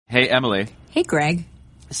Hey, Emily. Hey, Greg.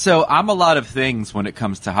 So I'm a lot of things when it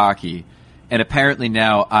comes to hockey, and apparently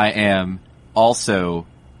now I am also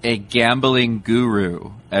a gambling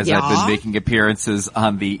guru, as I've been making appearances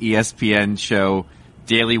on the ESPN show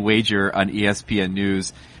Daily Wager on ESPN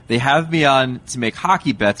News. They have me on to make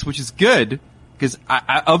hockey bets, which is good, because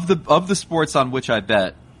of the sports on which I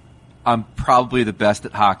bet, I'm probably the best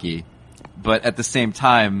at hockey. But at the same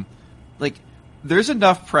time, like, there's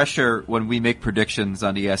enough pressure when we make predictions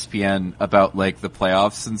on ESPN about, like, the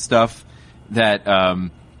playoffs and stuff that,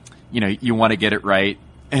 you want to get it right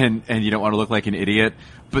and you don't want to look like an idiot.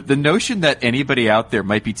 But the notion that anybody out there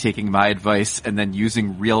might be taking my advice and then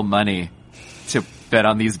using real money to bet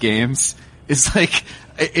on these games is, like,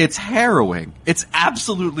 it's harrowing. It's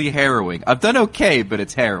absolutely harrowing. I've done okay, but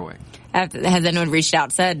it's harrowing. Has anyone reached out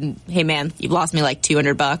and said, hey, man, you've lost me like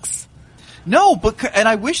 $200? No, and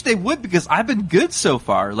I wish they would, because I've been good so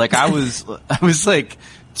far. Like, I was like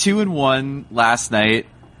 2-1 last night.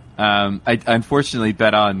 I unfortunately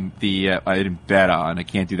bet on I didn't bet on. I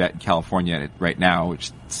can't do that in California right now,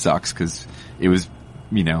 which sucks, because it was,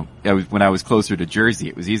 when I was closer to Jersey,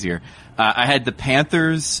 it was easier. I had the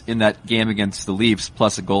Panthers in that game against the Leafs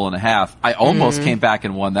plus a goal and a half. I almost came back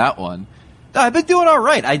and won that one. I've been doing all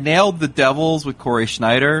right. I nailed the Devils with Corey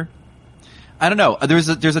Schneider. I don't know. There's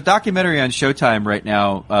a documentary on Showtime right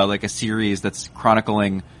now, like a series that's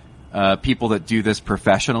chronicling people that do this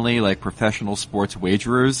professionally, like professional sports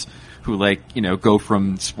wagerers who, like, go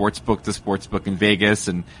from sportsbook to sportsbook in Vegas,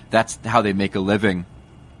 and that's how they make a living.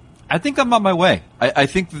 I think I'm on my way. I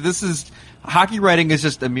think that hockey writing is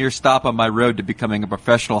just a mere stop on my road to becoming a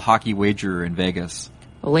professional hockey wagerer in Vegas.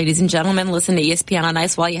 Well, ladies and gentlemen, listen to ESPN on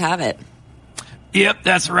Ice while you have it. Yep,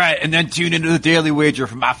 that's right. And then tune into the Daily Wager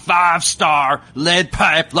for my 5-star lead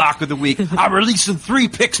pipe lock of the week. I'm releasing 3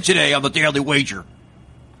 picks today on the Daily Wager.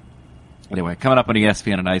 Anyway, coming up on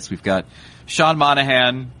ESPN on Ice, we've got Sean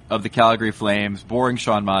Monahan of the Calgary Flames, boring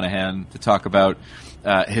Sean Monahan, to talk about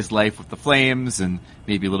his life with the Flames and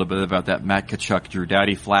maybe a little bit about that Matt Tkachuk, Drew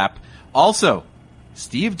Doughty flap. Also,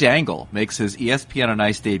 Steve Dangle makes his ESPN on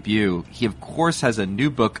Ice debut. He, of course, has a new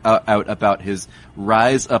book out about his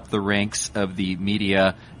rise up the ranks of the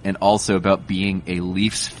media, and also about being a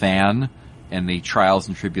Leafs fan and the trials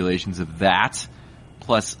and tribulations of that,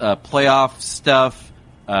 plus playoff stuff,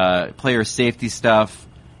 player safety stuff,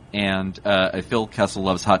 and Phil Kessel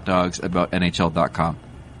Loves Hot Dogs about NHL.com.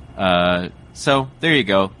 So there you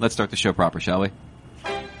go. Let's start the show proper, shall we?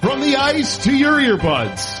 From the ice to your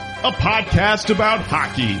earbuds, a podcast about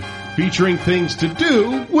hockey, featuring things to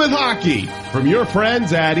do with hockey. From your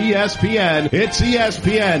friends at ESPN, it's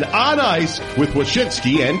ESPN on Ice with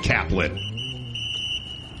Wyshynski and Kaplan.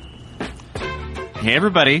 Hey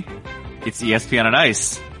everybody, it's ESPN on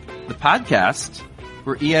Ice, the podcast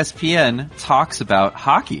where ESPN talks about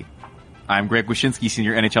hockey. I'm Greg Wyshynski,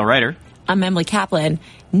 senior NHL writer. I'm Emily Kaplan,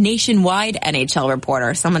 nationwide NHL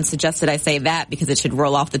reporter. Someone suggested I say that because it should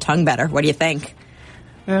roll off the tongue better. What do you think?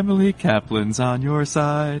 Emily Kaplan's on your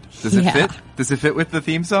side. Does it fit? Does it fit with the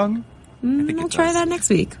theme song? I think I'll try that next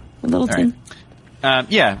week. A little tune.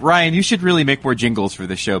 Right. Ryan, you should really make more jingles for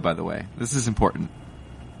this show, by the way. This is important.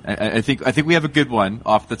 I think we have a good one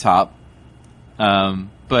off the top. And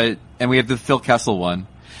we have the Phil Kessel one.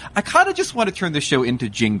 I kind of just want to turn the show into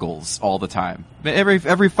jingles all the time.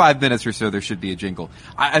 Every 5 minutes or so, there should be a jingle.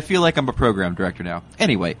 I feel like I'm a program director now.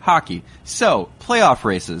 Anyway, hockey. So, playoff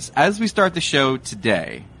races. As we start the show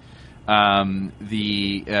today,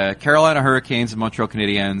 the Carolina Hurricanes and Montreal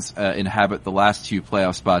Canadiens inhabit the last 2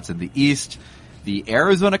 playoff spots in the East. The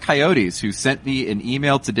Arizona Coyotes, who sent me an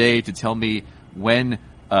email today to tell me when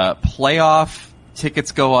playoff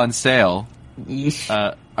tickets go on sale,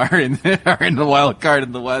 are in the wild card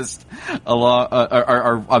in the West,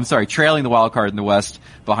 trailing the wild card in the West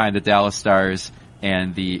behind the Dallas Stars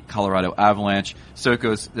and the Colorado Avalanche. So it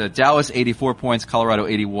goes Dallas 84 points, Colorado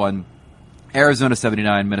 81, Arizona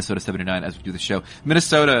 79, Minnesota 79 as we do the show.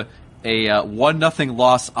 Minnesota, a 1-0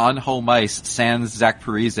 loss on home ice, sans Zach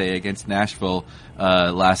Parise against Nashville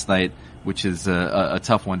last night, which is a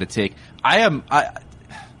tough one to take.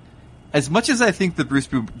 As much as I think the Bruce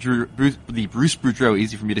Boudreau,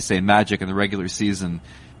 easy for me to say, magic in the regular season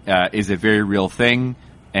is a very real thing,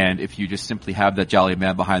 and if you just simply have that jolly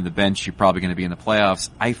man behind the bench, you're probably going to be in the playoffs.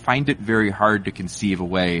 I find it very hard to conceive a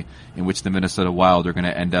way in which the Minnesota Wild are going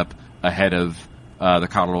to end up ahead of the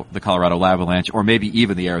Colorado Avalanche, or maybe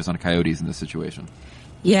even the Arizona Coyotes in this situation.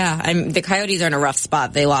 Yeah, the Coyotes are in a rough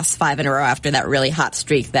spot. They lost 5 in a row after that really hot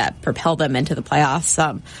streak that propelled them into the playoffs.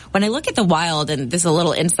 When I look at the Wild, and this is a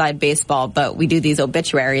little inside baseball, but we do these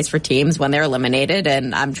obituaries for teams when they're eliminated,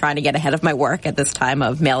 and I'm trying to get ahead of my work at this time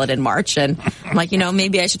of mail it in March, and I'm like,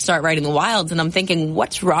 maybe I should start writing the Wilds, and I'm thinking,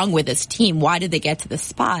 what's wrong with this team? Why did they get to this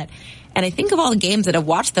spot? And I think of all the games that I've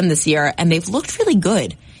watched them this year, and they've looked really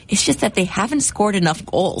good. It's just that they haven't scored enough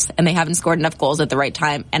goals, and they haven't scored enough goals at the right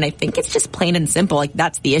time. And I think it's just plain and simple. Like,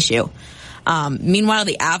 that's the issue. Meanwhile,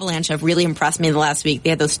 the Avalanche have really impressed me in the last week. They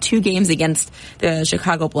had those 2 games against the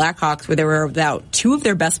Chicago Blackhawks where they were without 2 of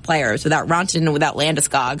their best players, without Rantanen and without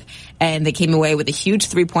Landeskog. And they came away with a huge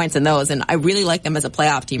 3 points in those. And I really like them as a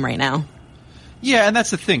playoff team right now. Yeah, and that's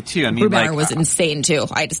the thing, too. I mean, Grubauer was insane, too.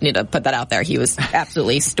 I just need to put that out there. He was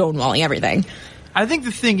absolutely stonewalling everything. I think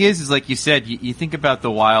the thing is like you said, you think about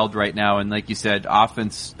the Wild right now, and like you said,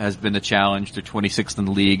 offense has been a challenge. They're 26th in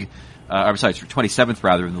the league. 27th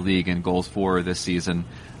rather in the league in goals for this season.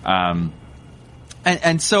 And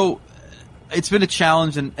so it's been a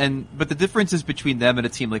challenge, but the differences between them and a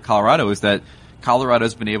team like Colorado is that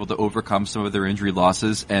Colorado's been able to overcome some of their injury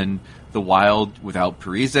losses, and the Wild, without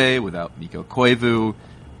Parise, without Mikko Koivu,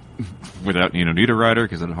 without Nino Niederreiter,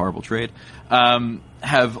 because of a horrible trade,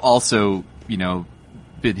 have also,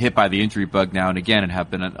 been hit by the injury bug now and again and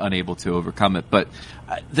have been unable to overcome it. But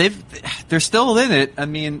they're still in it. I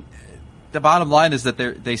mean, the bottom line is that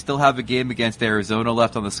they still have a game against Arizona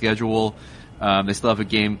left on the schedule. They still have a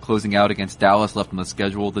game closing out against Dallas left on the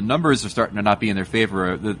schedule. The numbers are starting to not be in their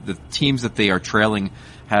favor. The teams that they are trailing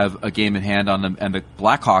have a game in hand on them, and the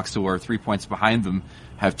Blackhawks, who are 3 points behind them,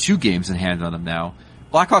 have 2 games in hand on them now.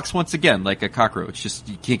 Blackhawks, once again, like a cockroach, just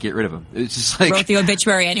you can't get rid of them. It's just like wrote the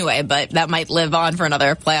obituary anyway, but that might live on for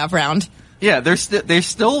another playoff round. Yeah, they're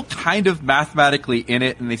still kind of mathematically in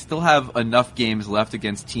it, and they still have enough games left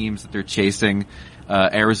against teams that they're chasing.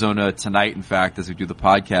 Arizona tonight, in fact, as we do the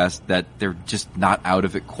podcast, that they're just not out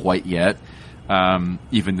of it quite yet,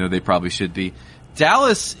 even though they probably should be.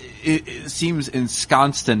 Dallas it seems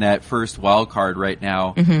ensconced in that first wild card right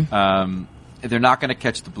now. Mm-hmm. They're not going to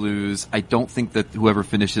catch the Blues. I don't think that whoever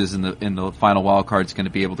finishes in the final wild card is going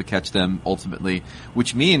to be able to catch them ultimately,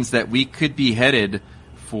 which means that we could be headed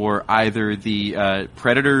for either the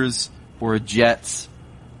Predators or Jets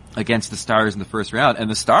against the Stars in the first round.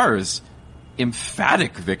 And the Stars,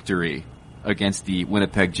 emphatic victory against the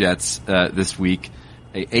Winnipeg Jets this week.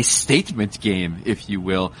 A statement game, if you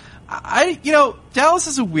will. Dallas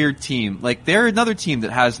is a weird team. Like, they're another team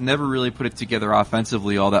that has never really put it together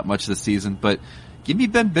offensively all that much this season, but give me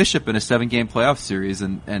Ben Bishop in a 7-game playoff series,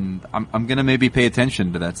 and I'm gonna maybe pay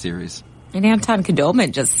attention to that series. And Anton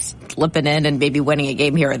Khudobin just slipping in and maybe winning a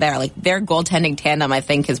game here or there. Like, their goaltending tandem, I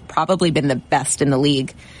think, has probably been the best in the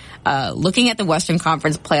league. Looking at the Western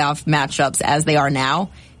Conference playoff matchups as they are now,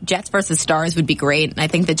 Jets versus Stars would be great. And I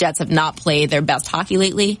think the Jets have not played their best hockey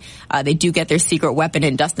lately. They do get their secret weapon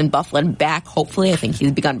in Dustin Byfuglien back, hopefully. I think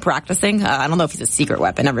he's begun practicing. I don't know if he's a secret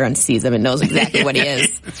weapon. Everyone sees him and knows exactly what he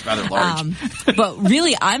is. It's rather large. But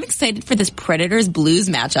really, I'm excited for this Predators-Blues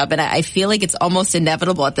matchup. And I feel like it's almost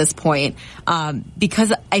inevitable at this point,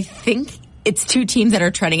 because I think it's 2 teams that are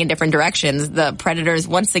trending in different directions. The Predators,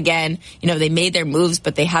 once again, they made their moves,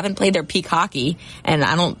 but they haven't played their peak hockey, and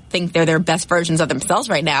I don't think they're their best versions of themselves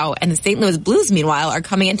right now. And the St. Louis Blues, meanwhile, are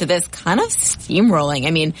coming into this kind of steamrolling. I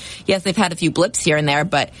mean, yes, they've had a few blips here and there,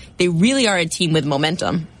 but they really are a team with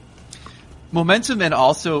momentum. Momentum, and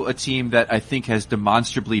also a team that I think has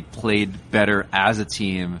demonstrably played better as a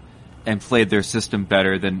team and played their system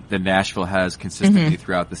better than Nashville has consistently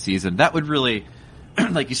throughout the season. That would really,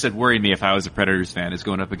 like you said, worry me if I was a Predators fan, is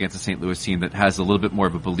going up against a St. Louis team that has a little bit more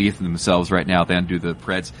of a belief in themselves right now than do the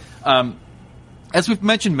Preds. As we've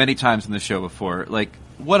mentioned many times in the show before, like,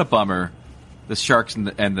 what a bummer the Sharks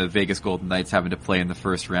and the Vegas Golden Knights having to play in the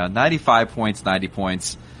first round. 95 points, 90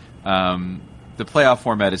 points. The playoff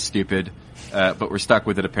format is stupid, but we're stuck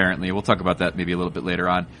with it apparently. We'll talk about that maybe a little bit later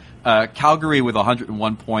on. Calgary with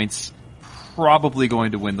 101 points, probably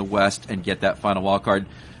going to win the West and get that final wild card.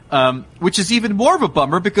 Which is even more of a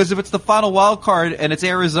bummer, because if it's the final wild card and it's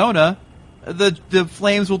Arizona, the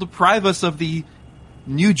Flames will deprive us of the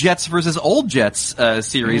new Jets versus old Jets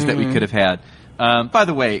series that we could have had. By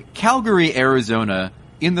the way, Calgary, Arizona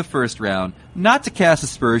in the first round, not to cast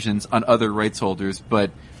aspersions on other rights holders,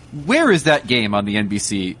 but where is that game on the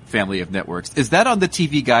NBC family of networks? Is that on the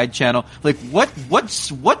TV Guide channel? Like,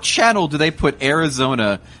 what channel do they put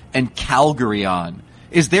Arizona and Calgary on?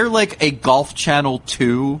 Is there like a Golf Channel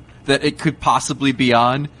 2 that it could possibly be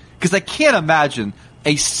on? Because I can't imagine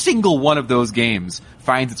a single one of those games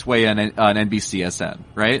finds its way on NBCSN,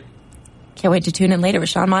 right? Can't wait to tune in later with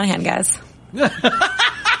Sean Monahan, guys.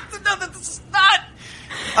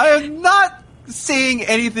 I am not saying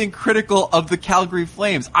anything critical of the Calgary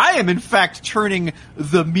Flames. I am, in fact, turning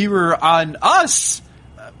the mirror on us.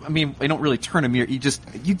 I mean, I don't really turn a mirror.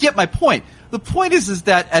 You get my point. The point is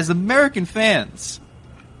that as American fans,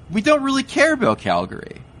 we don't really care about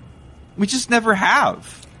Calgary. We just never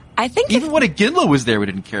have. I think even when Iginla was there, we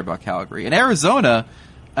didn't care about Calgary. In Arizona,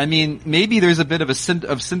 I mean, maybe there's a bit of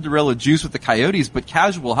Cinderella juice with the Coyotes, but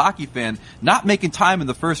casual hockey fan not making time in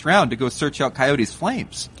the first round to go search out Coyotes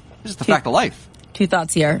Flames. It's just a fact of life. Two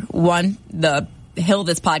thoughts here. One, the hill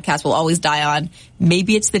this podcast will always die on.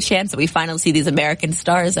 Maybe it's the chance that we finally see these American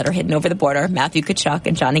stars that are hidden over the border, Matthew Tkachuk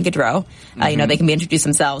and Johnny Gaudreau. They can be introduced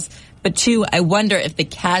themselves. But two, I wonder if the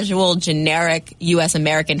casual, generic U.S.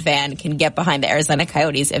 American fan can get behind the Arizona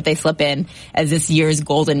Coyotes if they slip in as this year's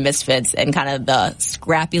golden misfits and kind of the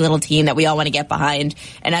scrappy little team that we all want to get behind.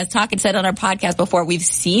 And as Talk had said on our podcast before, we've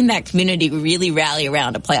seen that community really rally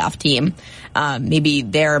around a playoff team. Maybe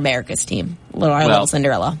they're America's team. Little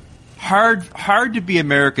Cinderella. Hard to be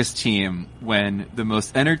America's team when the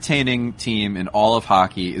most entertaining team in all of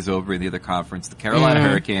hockey is over in the other conference, the Carolina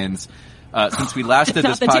Hurricanes. Since we last did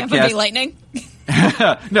this podcast, not the Tampa Bay Lightning.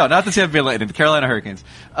 No, not the Tampa Bay Lightning, the Carolina Hurricanes.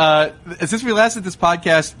 Since we last did this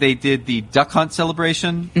podcast, they did the duck hunt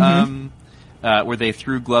celebration, where they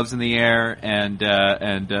threw gloves in the air and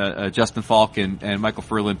Justin Falk and Michael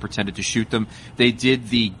Ferland pretended to shoot them. They did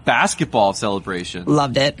the basketball celebration.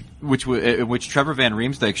 Loved it. In which Trevor Van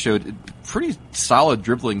Riemsdyk showed pretty solid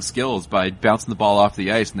dribbling skills by bouncing the ball off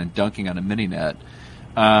the ice and then dunking on a mini net.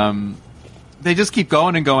 They just keep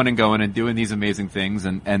going and going and going and doing these amazing things,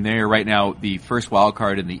 and they're right now the first wild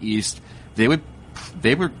card in the East. Unless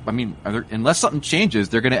something changes,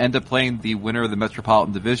 they're going to end up playing the winner of the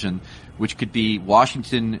Metropolitan Division, which could be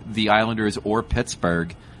Washington, the Islanders, or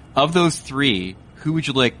Pittsburgh. Of those three, who would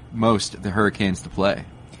you like most the Hurricanes to play?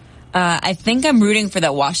 I think I'm rooting for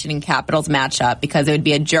the Washington Capitals matchup because it would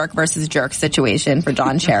be a jerk versus jerk situation for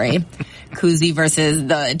John Cherry. Kuzi versus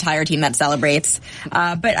the entire team that celebrates.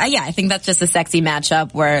 I think that's just a sexy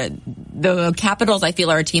matchup where the Capitals, I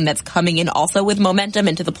feel, are a team that's coming in also with momentum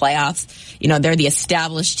into the playoffs. You know, they're the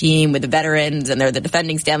established team with the veterans and they're the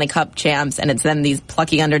defending Stanley Cup champs, and it's then these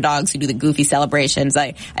plucky underdogs who do the goofy celebrations.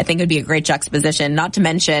 I think it would be a great juxtaposition, not to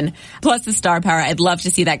mention, plus the star power. I'd love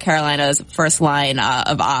to see that Carolina's first line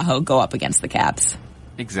of Aho go up against the Caps.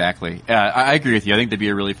 Exactly. I agree with you. I think that'd be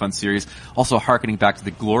a really fun series. Also harkening back to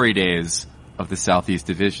the glory days of the Southeast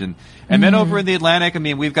Division. And then over in the Atlantic, I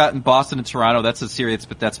mean, we've gotten Boston and Toronto. That's a series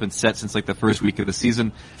that's been set since like the first week of the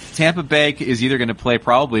season. Tampa Bay is either going to play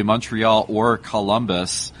probably Montreal or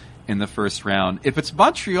Columbus in the first round. If it's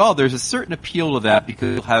Montreal, there's a certain appeal to that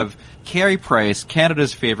because you'll have Carey Price,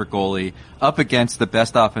 Canada's favorite goalie, up against the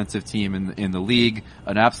best offensive team in the league,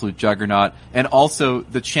 an absolute juggernaut, and also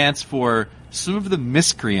the chance for some of the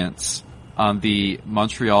miscreants on the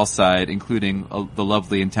Montreal side, including the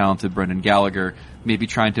lovely and talented Brendan Gallagher, maybe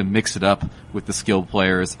trying to mix it up with the skilled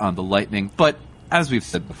players on the Lightning. But as we've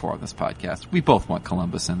said before on this podcast, we both want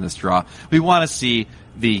Columbus in this draw. We want to see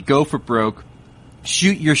the go for broke,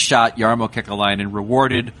 shoot your shot Jarmo Kekalainen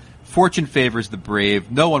rewarded. Fortune favors the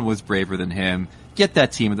brave. No one was braver than him. Get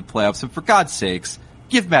that team in the playoffs, and for God's sakes,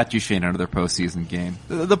 give Matt Duchene another postseason game.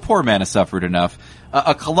 The poor man has suffered enough.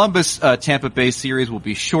 A Columbus-Tampa Bay series will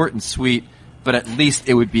be short and sweet, but at least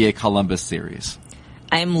it would be a Columbus series.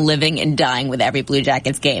 I'm living and dying with every Blue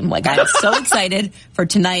Jackets game. Like, I'm so excited for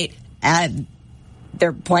tonight.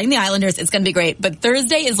 They're playing the Islanders. It's going to be great. But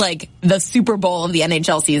Thursday is like the Super Bowl of the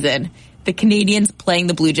NHL season. The Canadians playing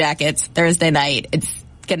the Blue Jackets Thursday night. It's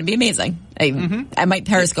going to be amazing. I might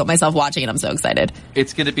Periscope myself watching it. I'm so excited.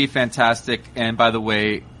 It's going to be fantastic. And by the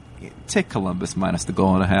way, take Columbus minus the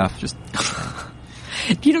goal and a half. Just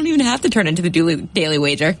you don't even have to turn into the daily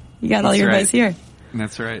wager. You got all your advice here.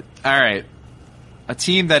 That's right. All right. A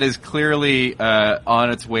team that is clearly on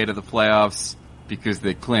its way to the playoffs because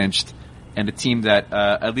they clinched, and a team that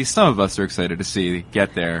at least some of us are excited to see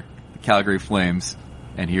get there, the Calgary Flames.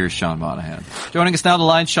 And here's Sean Monahan. Joining us now on the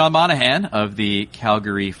line, Sean Monahan of the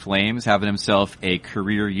Calgary Flames, having himself a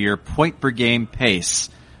career year point per game pace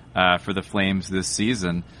for the Flames this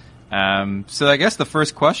season. So I guess the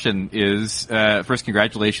first question is, first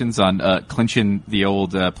congratulations on clinching the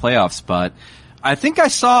old playoff spot. I think I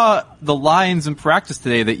saw the lines in practice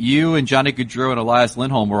today that you and Johnny Gaudreau and Elias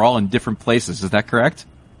Lindholm were all in different places. Is that correct?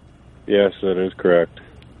 Yes, that is correct.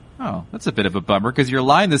 Oh, that's a bit of a bummer because your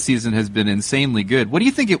line this season has been insanely good. What do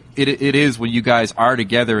you think it is when you guys are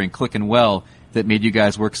together and clicking well that made you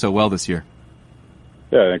guys work so well this year?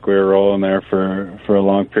 Yeah, I think we were rolling there for a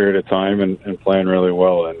long period of time and playing really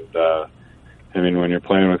well. And I mean, when you're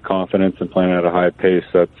playing with confidence and playing at a high pace,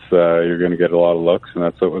 that's you're going to get a lot of looks, and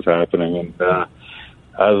that's what was happening. And as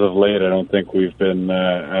of late, I don't think we've been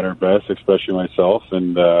at our best, especially myself.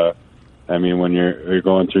 And I mean, when you're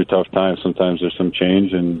going through tough times, sometimes there's some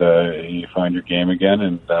change, and you find your game again,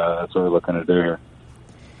 and that's what we're looking to do here.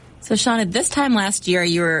 So, Sean, at this time last year,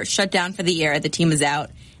 you were shut down for the year. The team was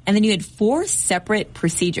out, and then you had 4 separate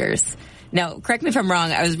procedures. Now, correct me if I'm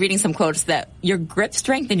wrong. I was reading some quotes that your grip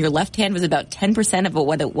strength in your left hand was about 10% of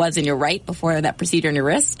what it was in your right before that procedure in your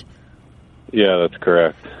wrist. Yeah, that's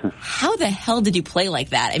correct. How the hell did you play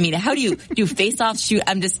like that? I mean, how do you face off, shoot?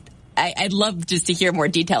 I'd love just to hear more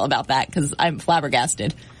detail about that because I'm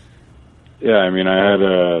flabbergasted. Yeah, I mean, I had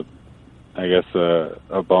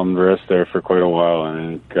a bummed wrist there for quite a while, and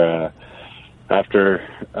I think after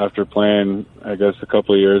playing, I guess, a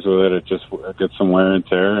couple of years with it just gets some wear and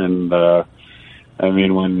tear. And I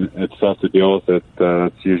mean, when it's tough to deal with it,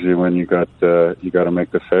 it's usually when you got to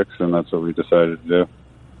make the fix, and that's what we decided to do.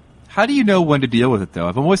 How do you know when to deal with it, though?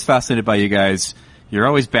 I'm always fascinated by you guys. You're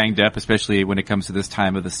always banged up, especially when it comes to this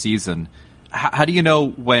time of the season. How do you know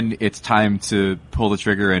when it's time to pull the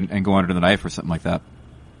trigger and go under the knife or something like that?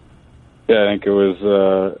 Yeah, I think it was.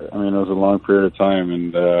 It was a long period of time,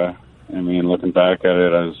 and looking back at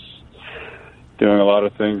it, I was doing a lot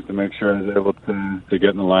of things to make sure I was able to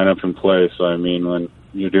get in the lineup and play. So, I mean, when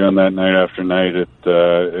you're doing that night after night,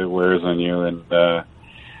 it wears on you, and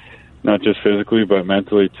not just physically, but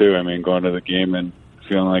mentally too. I mean, going to the game and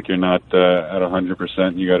feeling like you're not at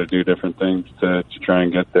 100%, you got to do different things to try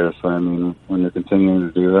and get there. So, I mean, when you're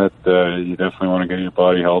continuing to do that, you definitely want to get your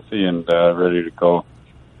body healthy and ready to go.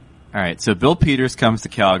 All right, so Bill Peters comes to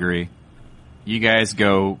Calgary. You guys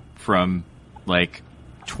go from,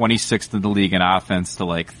 26th in the league in offense to,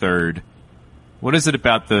 3rd. What is it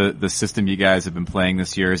about the system you guys have been playing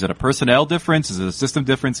this year? Is it a personnel difference? Is it a system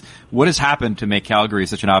difference? What has happened to make Calgary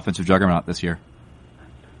such an offensive juggernaut this year?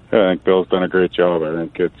 I think Bill's done a great job. I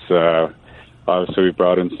think it's obviously we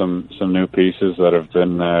brought in some new pieces that have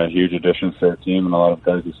been huge additions to our team, and a lot of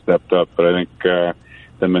guys have stepped up. But I think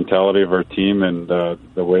the mentality of our team and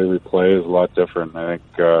the way we play is a lot different. I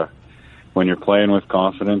think when you're playing with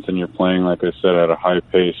confidence and you're playing, like I said, at a high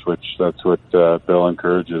pace, which that's what Bill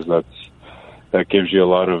encourages, that gives you a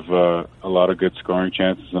lot of good scoring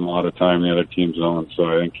chances and a lot of time the other team's own. So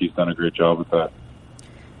I think he's done a great job with that.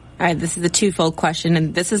 All right, this is a twofold question,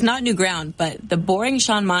 and this is not new ground, but the Boring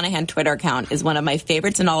Sean Monahan Twitter account is one of my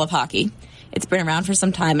favorites in all of hockey. It's been around for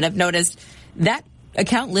some time, and I've noticed that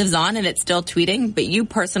account lives on and it's still tweeting, but you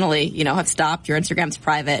personally, have stopped. Your Instagram's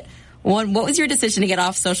private. 1, what was your decision to get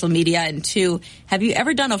off social media? And 2, have you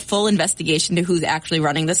ever done a full investigation to who's actually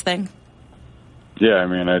running this thing? Yeah, I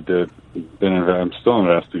mean, I did. I'm still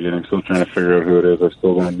investigating, still trying to figure out who it is. I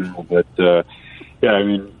still don't know, but yeah, I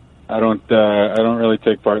mean, I don't really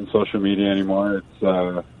take part in social media anymore. It's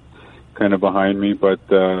kind of behind me, but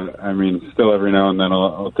I mean, still every now and then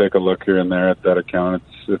I'll take a look here and there at that account.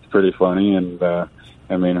 It's pretty funny, and I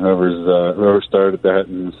mean, whoever started that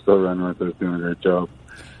and is still running with it is doing a great job.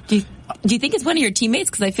 Do you think it's one of your teammates?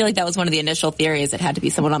 Because I feel like that was one of the initial theories. It had to be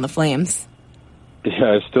someone on the Flames.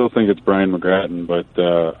 Yeah, I still think it's Brian McGrattan, but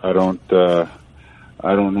I don't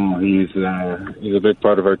know. He's a big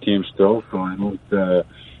part of our team still, so I don't.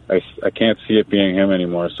 I can't see it being him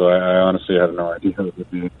anymore. So I honestly have no idea who it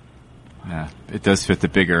would be. Yeah, it does fit the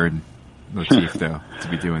bigger motif, though, to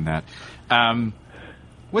be doing that.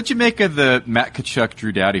 What'd you make of the Matt Tkachuk,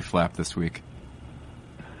 Drew Doughty flap this week?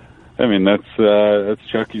 I mean, that's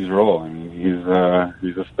Chucky's role. I mean,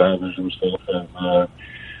 he's established himself as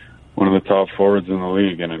one of the top forwards in the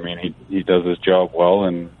league, and I mean, he does his job well,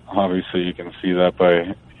 and obviously you can see that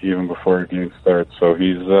by even before a game starts. So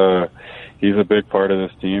he's a big part of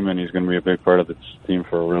this team, and he's going to be a big part of this team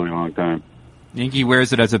for a really long time. You think he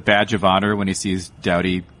wears it as a badge of honor when he sees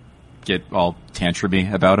Doughty get all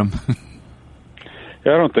tantrumy about him?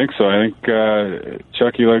 Yeah, I don't think so. I think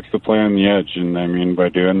Chucky likes to play on the edge, and I mean, by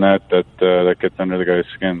doing that gets under the guy's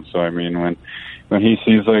skin. So I mean, when he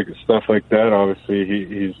sees stuff like that, obviously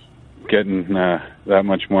he's getting that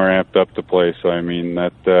much more amped up to play. So I mean,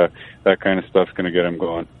 that kind of stuff's going to get him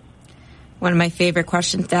going. One of my favorite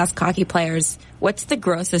questions to ask hockey players: what's the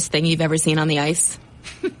grossest thing you've ever seen on the ice?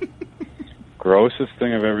 Grossest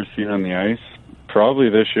thing I've ever seen on the ice? Probably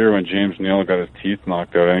this year when James Neal got his teeth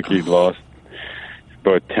knocked out. I think he'd lost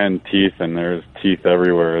about 10 teeth, and there's teeth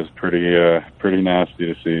everywhere. It was pretty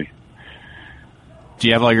nasty to see. Do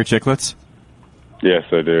you have all your chiclets? Yes,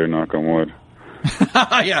 I do. Knock on wood.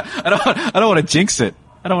 Yeah, I don't want to jinx it.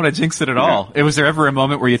 I don't want to jinx it at all. Was there ever a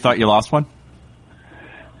moment where you thought you lost one?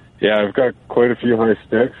 Yeah, I've got quite a few high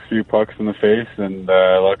sticks, a few pucks in the face, and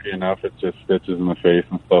lucky enough, it's just stitches in the face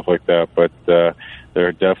and stuff like that. But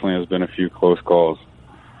there definitely has been a few close calls.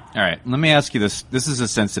 All right, let me ask you this. This is a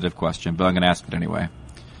sensitive question, but I'm going to ask it anyway.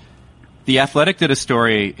 The Athletic did a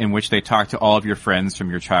story in which they talked to all of your friends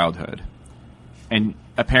from your childhood. And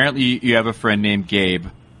apparently you have a friend named Gabe,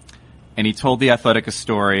 and he told The Athletic a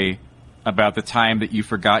story about the time that you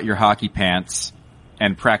forgot your hockey pants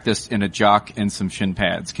and practiced in a jock and some shin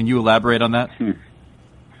pads. Can you elaborate on that?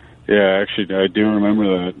 Yeah, actually, I do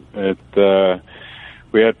remember that.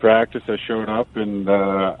 We had practice. I showed up, and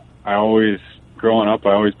growing up,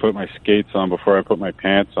 I always put my skates on before I put my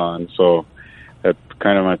pants on. So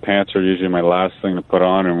my pants are usually my last thing to put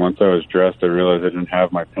on. And once I was dressed, I realized I didn't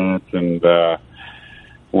have my pants, and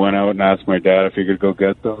went out and asked my dad if he could go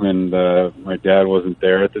get them. And my dad wasn't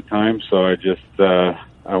there at the time, so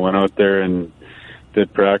I went out there and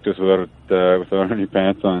did practice without any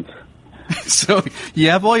pants on. So you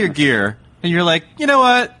have all your gear, and you're like, you know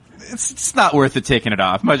what? It's not worth it taking it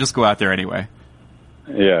off. Might just go out there anyway.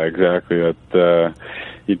 Yeah, exactly. That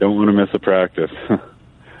you don't want to miss a practice.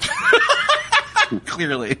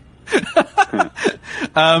 Clearly.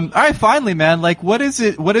 All right, finally, man. Like, what is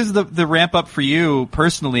the ramp up for you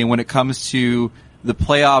personally when it comes to the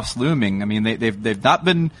playoffs looming? I mean, they've not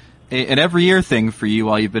been an every year thing for you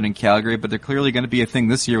while you've been in Calgary, but they're clearly going to be a thing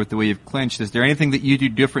this year with the way you've clinched. Is there anything that you do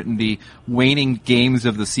different in the waning games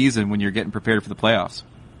of the season when you're getting prepared for the playoffs?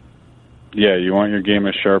 Yeah, you want your game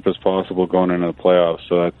as sharp as possible going into the playoffs.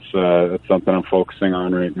 So that's something I'm focusing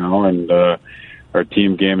on right now, and our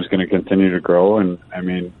team game is going to continue to grow. And I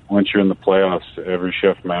mean, once you're in the playoffs, every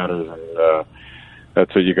shift matters, and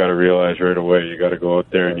that's what you got to realize right away. You got to go out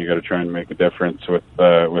there and you got to try and make a difference with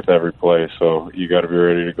every play. So you got to be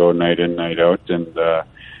ready to go night in, night out, and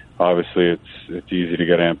obviously it's easy to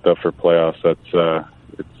get amped up for playoffs. It's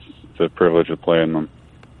a privilege of playing them.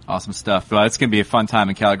 Awesome stuff. Well, it's going to be a fun time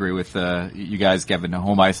in Calgary with you guys getting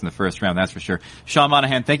home ice in the first round, that's for sure. Sean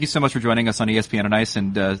Monahan, thank you so much for joining us on ESPN on Ice,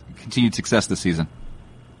 and continued success this season.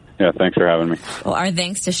 Yeah, thanks for having me. Well, our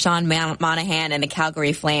thanks to Sean Monahan and the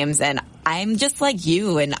Calgary Flames. And I'm just like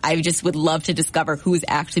you, and I just would love to discover who's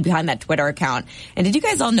actually behind that Twitter account. And did you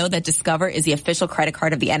guys all know that Discover is the official credit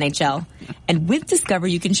card of the NHL? And with Discover,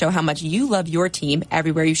 you can show how much you love your team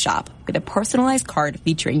everywhere you shop with a personalized card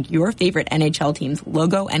featuring your favorite NHL team's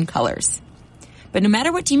logo and colors. But no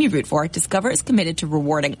matter what team you root for, Discover is committed to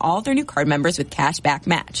rewarding all their new card members with cash back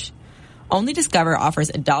match. Only Discover offers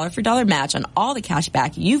a $1-for-$1 match on all the cash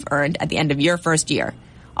back you've earned at the end of your first year,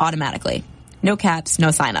 automatically. No caps,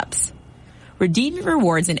 no sign-ups. Redeem your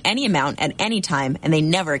rewards in any amount at any time, and they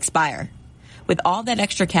never expire. With all that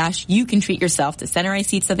extra cash, you can treat yourself to center ice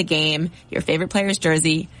seats at the game, your favorite player's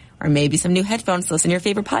jersey, or maybe some new headphones to listen to your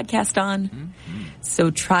favorite podcast on. Mm-hmm. So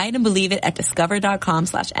try it and believe it at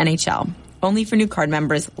discover.com/NHL. Only for new card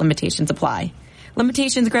members, limitations apply.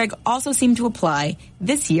 Limitations, Greg, also seem to apply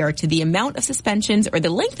this year to the amount of suspensions or the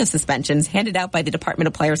length of suspensions handed out by the Department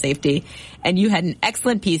of Player Safety. And you had an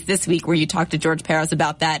excellent piece this week where you talked to George Parros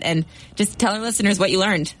about that. And just tell our listeners what you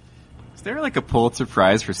learned. Is there like a Pulitzer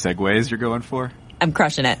Prize for segues you're going for? I'm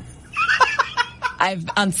crushing it. I'm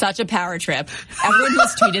on such a power trip. Everyone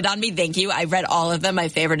who's tweeted on me, thank you. I read all of them. I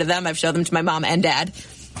favorited them. I've showed them to my mom and dad.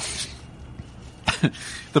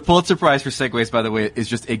 The Pulitzer Prize for Segways, by the way, is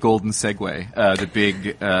just a golden Segway, the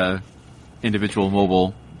big individual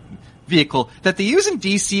mobile vehicle that they use in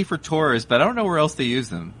D.C. for tours, but I don't know where else they use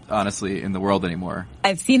them, honestly, in the world anymore.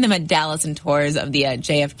 I've seen them at Dallas and tours of the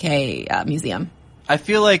JFK Museum. I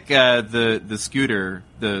feel like the scooter,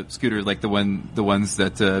 like the ones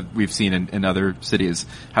that we've seen in other cities,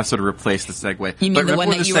 have sort of replaced the Segway. You mean the one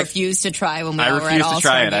that you refused to try when we were at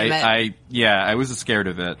All-Star Game? I refused to try it. I was scared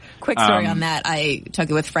of it. Quick story on that. I took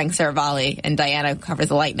it with Frank Saravalli and Diana, who covers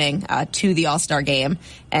the Lightning, to the All-Star Game.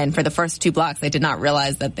 And for the first 2 blocks, I did not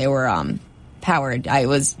realize that they were powered. I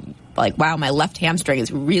was like, wow, my left hamstring is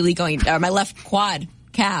really my left quad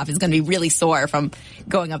calf is going to be really sore from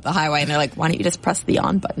going up the highway. And they're like, why don't you just press the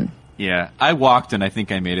on button? Yeah, I walked, and I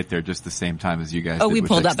think I made it there just the same time as you guys did. Oh, we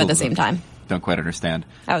pulled up at the same time. Don't quite understand.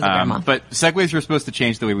 I was a grandma. But segways were supposed to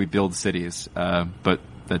change the way we build cities, but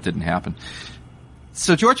that didn't happen.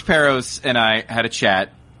 So George Parros and I had a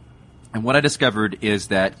chat, and what I discovered is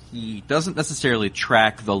that he doesn't necessarily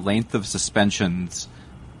track the length of suspensions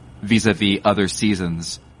vis-a-vis other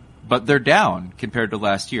seasons, but they're down compared to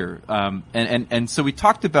last year. And so we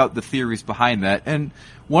talked about the theories behind that. And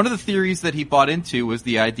one of the theories that he bought into was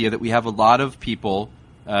the idea that we have a lot of people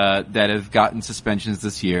that have gotten suspensions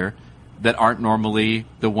this year that aren't normally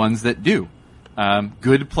the ones that do.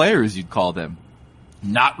 Good players, you'd call them.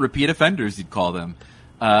 Not repeat offenders, you'd call them.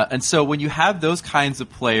 And so when you have those kinds of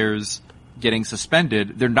players getting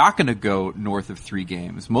suspended, they're not going to go north of 3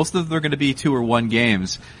 games. Most of them are going to be 2 or 1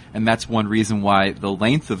 games, and that's one reason why the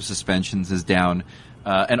length of suspensions is down,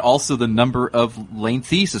 and also the number of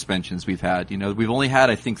lengthy suspensions we've had. We've only had,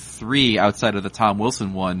 I think, 3 outside of the Tom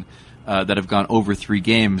Wilson one that have gone over 3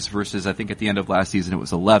 games versus, I think, at the end of last season it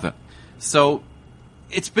was 11. So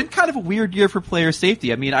it's been kind of a weird year for player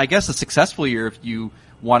safety. I mean, I guess a successful year if you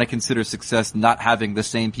want to consider success not having the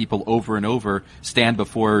same people over and over stand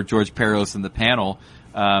before George Parros and the panel.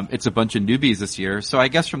 It's a bunch of newbies this year. So I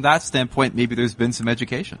guess from that standpoint, maybe there's been some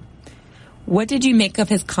education. What did you make of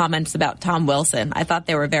his comments about Tom Wilson? I thought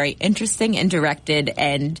they were very interesting and directed,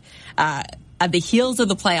 and at the heels of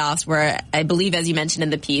the playoffs where I believe, as you mentioned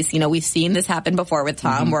in the piece, we've seen this happen before with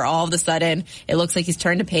Tom, where all of a sudden it looks like he's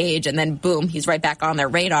turned a page and then boom, he's right back on their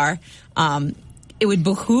radar. It would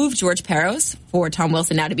behoove George Parros for Tom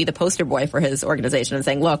Wilson now to be the poster boy for his organization and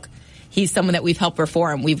saying, look, he's someone that we've helped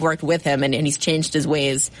reform. We've worked with him and he's changed his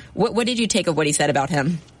ways. What did you take of what he said about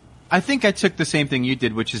him? I think I took the same thing you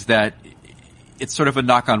did, which is that it's sort of a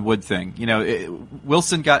knock on wood thing.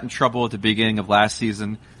 Wilson got in trouble at the beginning of last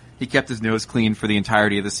season. He kept his nose clean for the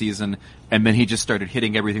entirety of the season, and then he just started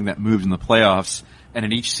hitting everything that moved in the playoffs, and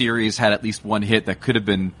in each series had at least one hit that could have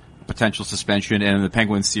been potential suspension, and in the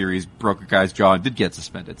Penguins series broke a guy's jaw and did get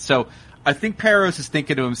suspended. So I think Parros is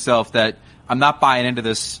thinking to himself that I'm not buying into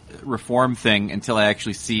this reform thing until I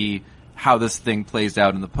actually see how this thing plays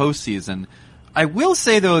out in the postseason. I will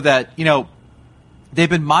say though that, they've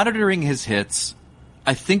been monitoring his hits.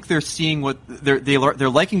 I think they're seeing what they're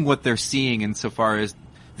liking what they're seeing insofar as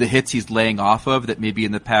the hits he's laying off of that maybe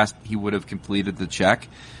in the past he would have completed the check.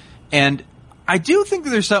 And I do think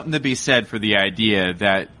that there's something to be said for the idea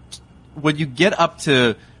that when you get up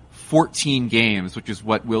to 14 games, which is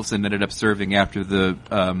what Wilson ended up serving after the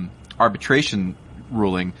arbitration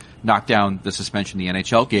ruling knocked down the suspension the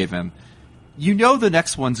NHL gave him, the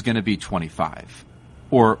next one's going to be 25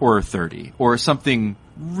 or 30 or something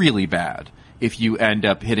really bad if you end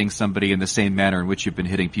up hitting somebody in the same manner in which you've been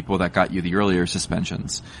hitting people that got you the earlier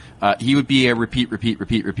suspensions. He would be a repeat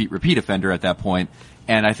offender at that point,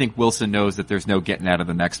 and I think Wilson knows that there's no getting out of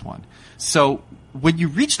the next one. So when you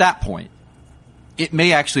reach that point, it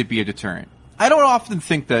may actually be a deterrent. I don't often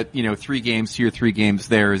think that, 3 games here, 3 games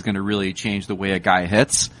there is going to really change the way a guy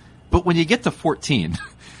hits, but when you get to 14,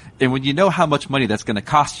 and when you know how much money that's going to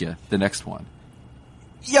cost you the next one,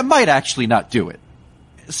 you might actually not do it.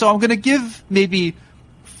 So I'm going to give maybe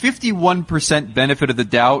 51% benefit of the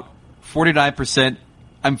doubt, 49%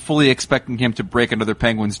 I'm fully expecting him to break another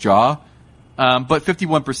Penguin's jaw, but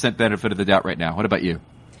 51% benefit of the doubt right now. What about you?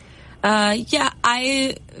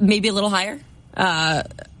 I maybe a little higher,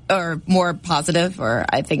 or more positive, or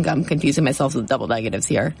I think I'm confusing myself with double negatives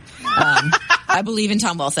here. I believe in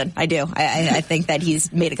Tom Wilson. I do. I think that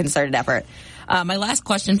he's made a concerted effort. My last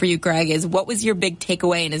question for you, Greg, is what was your big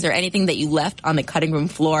takeaway, and is there anything that you left on the cutting room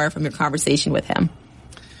floor from your conversation with him?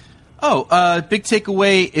 Big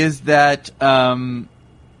takeaway is that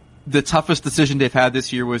the toughest decision they've had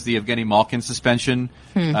this year was the Evgeny Malkin suspension,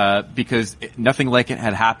 because nothing like it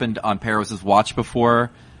had happened on Parros' watch before,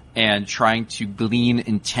 and trying to glean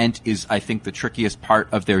intent is, I think, the trickiest part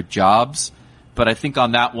of their jobs. But I think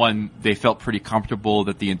on that one, they felt pretty comfortable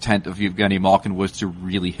that the intent of Evgeny Malkin was to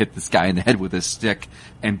really hit this guy in the head with a stick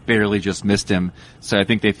and barely just missed him. So I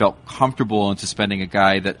think they felt comfortable in suspending a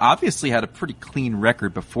guy that obviously had a pretty clean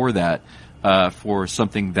record before that, for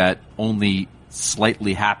something that only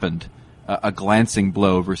slightly happened, a glancing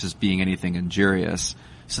blow versus being anything injurious.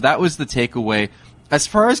 So that was the takeaway. As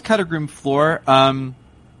far as cutting room floor,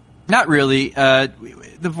 not really.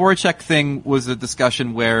 The Voracek thing was a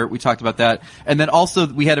discussion where we talked about that. And then also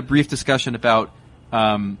we had a brief discussion about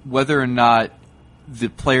whether or not the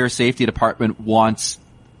player safety department wants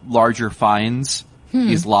larger fines.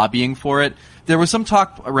 He's lobbying for it. There was some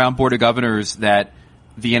talk around Board of Governors that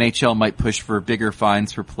the NHL might push for bigger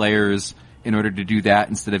fines for players in order to do that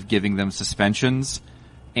instead of giving them suspensions.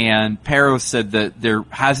 And Parros said that there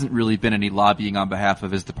hasn't really been any lobbying on behalf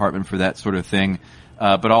of his department for that sort of thing.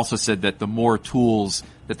 But also said that the more tools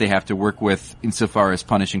that they have to work with insofar as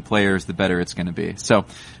punishing players, the better it's going to be. So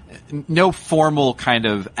no formal kind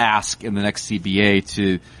of ask in the next CBA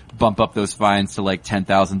to bump up those fines to like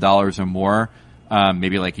 $10,000 or more,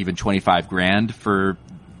 maybe like even $25,000 for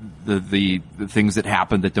the things that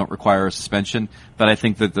happen that don't require a suspension. But I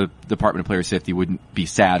think that the Department of Player Safety wouldn't be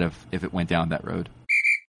sad if it went down that road.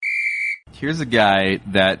 Here's a guy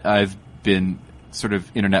that I've been sort of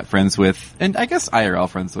internet friends with, and I guess IRL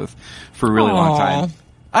friends with, for a really long time.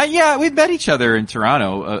 Yeah, we've met each other in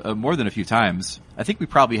Toronto more than a few times. I think we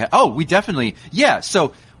probably had. Oh, we definitely. Yeah,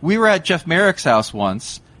 so we were at Jeff Merrick's house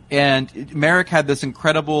once, and Merrick had this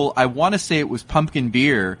incredible, I want to say it was pumpkin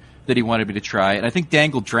beer that he wanted me to try, and I think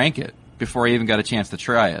Dangle drank it before I even got a chance to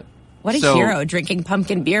try it. What a hero, drinking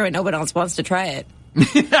pumpkin beer when no one else wants to try it.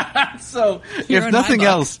 So, if nothing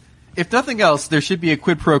else, there should be a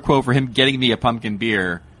quid pro quo for him getting me a pumpkin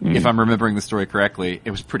beer, if I'm remembering the story correctly. It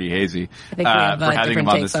was pretty hazy. I think we have different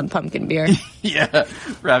takes on pumpkin beer. Yeah,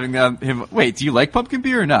 for having him. Wait, do you like pumpkin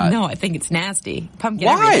beer or not? No, I think it's nasty. Pumpkin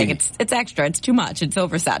Why? everything. It's extra. It's too much. It's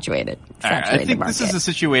oversaturated. I think this is a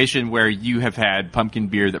situation where you have had pumpkin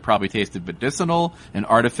beer that probably tasted medicinal and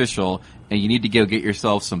artificial, and you need to go get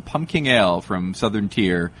yourself some pumpkin ale from Southern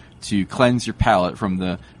Tier to cleanse your palate from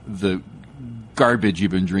the garbage you've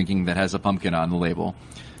been drinking that has a pumpkin on the label.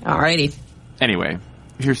 Alrighty. Anyway,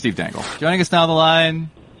 here's Steve Dangle. Joining us now on the line,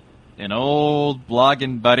 an old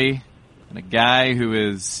blogging buddy and a guy who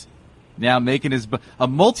is now making a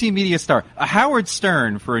multimedia star, a Howard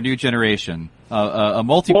Stern for a new generation, a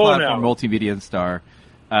multi-platform multimedia star.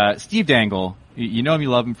 Steve Dangle, you know him, you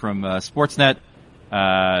love him from Sportsnet.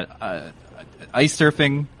 Ice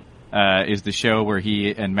Surfing is the show where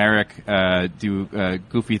he and Merrick do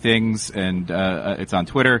goofy things, and it's on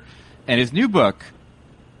Twitter. And his new book,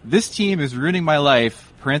 This Team is Ruining My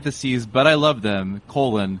Life, parentheses, but I love them,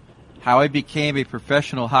 how I became a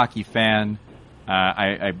professional hockey fan.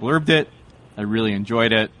 I blurbed it. I really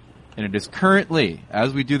enjoyed it. And it is currently,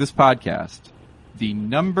 as we do this podcast, the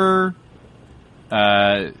number,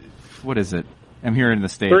 what is it? I'm here in the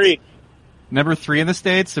States. 3. Number 3 in the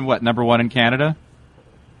States, and what, number 1 in Canada?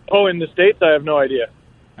 Oh, in the States, I have no idea.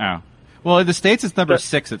 Oh. Well, in the States, it's number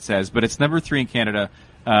 6, it says, but it's number 3 in Canada.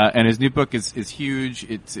 And his new book is huge.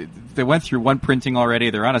 They went through 1 printing already.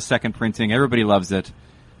 They're on a 2nd printing. Everybody loves it.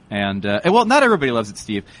 And well, not everybody loves it,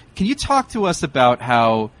 Steve. Can you talk to us about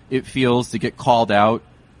how it feels to get called out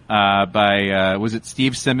by was it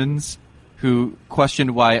Steve Simmons, who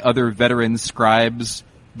questioned why other veteran scribes'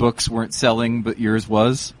 books weren't selling, but yours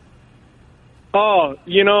was? Oh,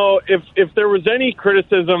 if there was any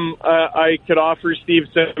criticism I could offer Steve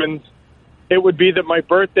Simmons, it would be that my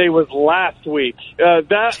birthday was last week.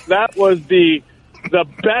 That was the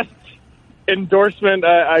best endorsement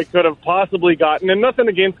I could have possibly gotten. And nothing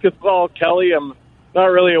against Casal Kelly. I'm not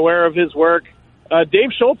really aware of his work.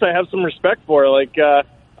 Dave Schultz, I have some respect for.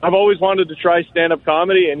 I've always wanted to try stand-up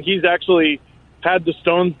comedy, and he's actually had the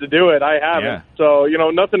stones to do it. I haven't. Yeah. So,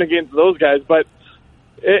 nothing against those guys. But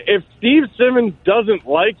if Steve Simmons doesn't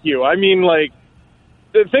like you,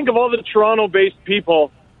 think of all the Toronto-based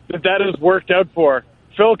people that has worked out for.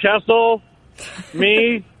 Phil Kessel,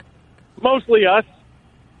 me, mostly us.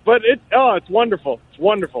 But it's wonderful. It's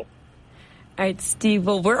wonderful. All right, Steve,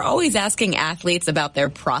 well, we're always asking athletes about their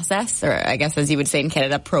process, or I guess as you would say in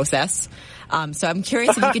Canada, process. So I'm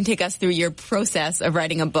curious if you can take us through your process of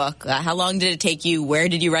writing a book. How long did it take you? Where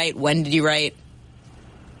did you write? When did you write?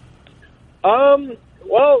 Well,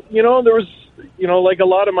 there was, like a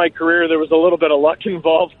lot of my career, there was a little bit of luck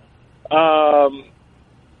involved.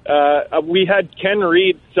 We had Ken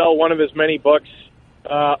Reed sell one of his many books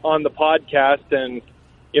on the podcast, and,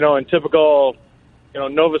 in typical,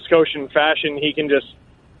 Nova Scotian fashion, he can just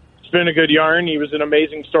spin a good yarn. He was an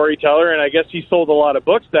amazing storyteller, and I guess he sold a lot of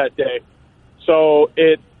books that day. So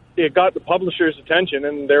it got the publisher's attention,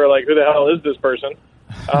 and they were like, who the hell is this person?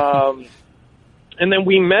 And then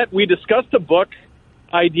we discussed a book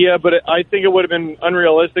idea, but I think it would have been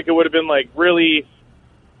unrealistic. It would have been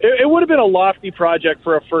it would have been a lofty project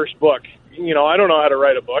for a first book. I don't know how to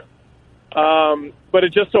write a book. But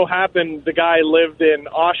it just so happened the guy lived in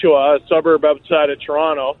Oshawa, a suburb outside of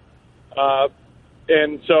Toronto.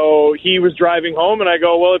 And so he was driving home, and I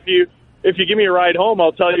go, well, if you give me a ride home,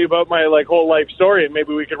 I'll tell you about my whole life story, and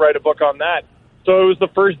maybe we could write a book on that. So it was the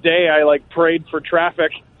first day I prayed for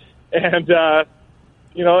traffic, and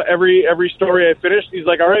every story I finished, he's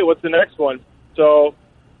like, all right, what's the next one? So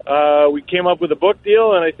we came up with a book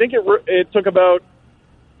deal, and I think it took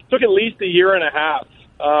at least a year and a half.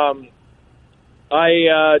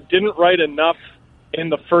 I didn't write enough in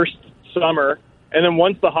the first summer, and then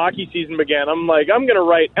once the hockey season began, I'm like, I'm going to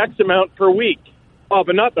write X amount per week. Oh,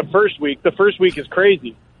 but not the first week. The first week is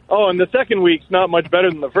crazy. Oh, and the second week's not much better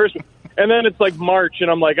than the first week. And then it's March,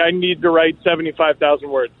 and I'm like, I need to write 75,000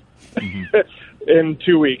 words in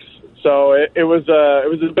 2 weeks. So it was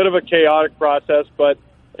a bit of a chaotic process, but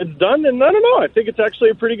it's done, and I don't know. I think it's actually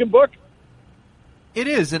a pretty good book. It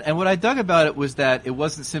is, and what I dug about it was that it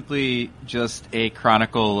wasn't simply just a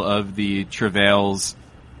chronicle of the travails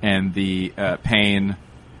and the pain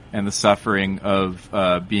and the suffering of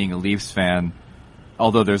being a Leafs fan.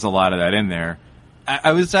 although there's a lot of that in there.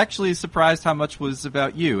 I was actually surprised how much was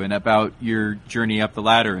about you and about your journey up the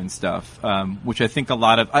ladder and stuff, which I think a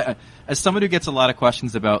lot of, as someone who gets a lot of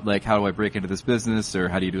questions about, like, how do I break into this business, or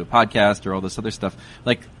how do you do a podcast, or all this other stuff,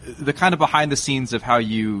 like, the kind of behind the scenes of how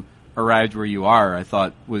you arrived where you are, I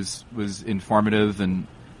thought was informative and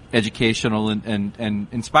educational and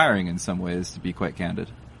inspiring in some ways, to be quite candid.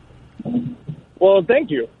 Well,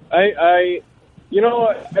 thank you. I've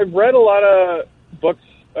read a lot of books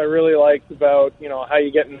I really liked about, how you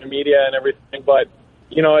get into media and everything, but,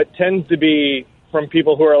 it tends to be from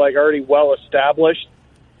people who are, like, already well established,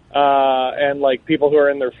 and, like, people who are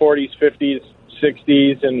in their 40s, 50s,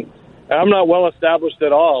 60s, and I'm not well established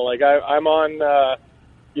at all. Like, I'm on,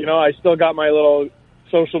 I still got my little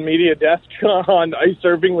social media desk on ice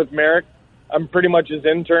surfing with Merrick. I'm pretty much his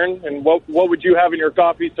intern, and what would you have in your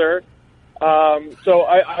coffee, sir? So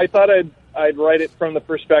I thought I'd write it from the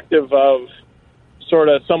perspective of sort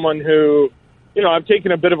of someone who, I've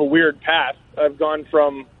taken a bit of a weird path. I've gone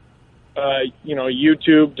from,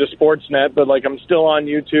 YouTube to Sportsnet, but, like, I'm still on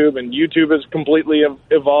YouTube, and YouTube has completely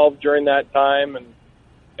evolved during that time.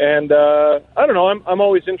 And I don't know, I'm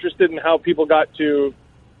always interested in how people got to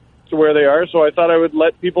where they are, so I thought I would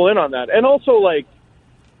let people in on that. And also, like,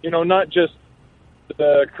 not just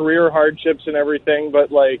the career hardships and everything, but,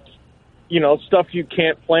 like, stuff you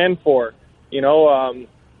can't plan for.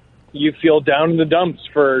 You feel down in the dumps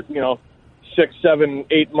for, 6, 7,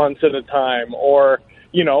 8 months at a time, or,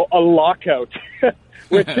 a lockout,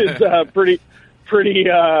 which is pretty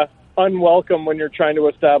unwelcome when you're trying to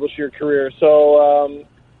establish your career. So,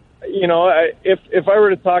 if I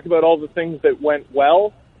were to talk about all the things that went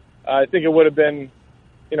well, I think it would have been,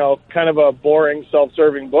 kind of a boring,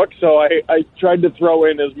 self-serving book. So I tried to throw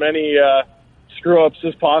in as many screw-ups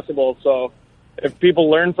as possible. So if people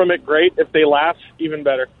learn from it, great. If they laugh, even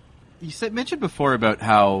better. You mentioned before about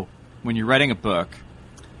how when you're writing a book,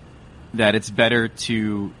 that it's better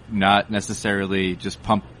to not necessarily just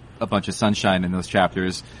pump a bunch of sunshine in those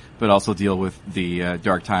chapters, but also deal with the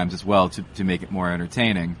dark times as well to make it more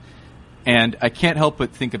entertaining. And I can't help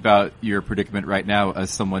but think about your predicament right now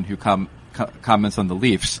as someone who comments on the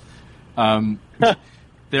Leafs.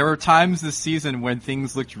 There were times this season when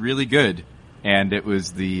things looked really good, and it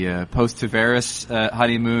was the post-Tavares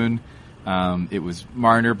honeymoon. It was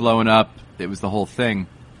Marner blowing up. It was the whole thing.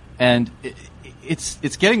 And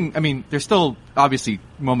it's getting, I mean, there's still obviously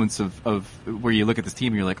moments of where you look at this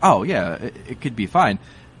team and you're like, oh yeah, it could be fine.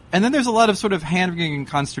 And then there's a lot of sort of hand-wringing and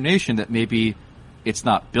consternation that maybe it's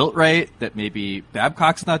not built right, that maybe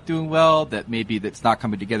Babcock's not doing well, that maybe that's not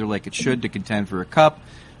coming together like it should to contend for a cup,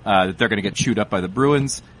 that they're going to get chewed up by the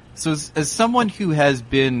Bruins. So as someone who has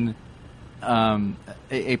been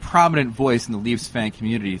a prominent voice in the Leafs fan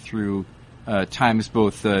community through times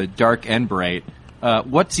both dark and bright,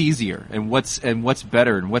 what's easier and what's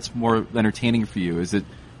better and what's more entertaining for you? Is it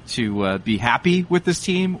to be happy with this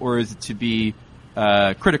team, or is it to be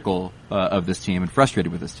critical of this team and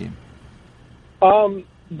frustrated with this team?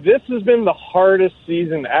 This has been the hardest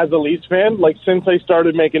season as a Leafs fan, like, since I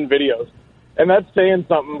started making videos. And that's saying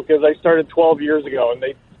something, because I started 12 years ago, and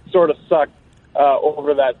they sort of sucked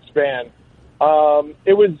over that span.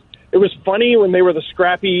 It was funny when they were the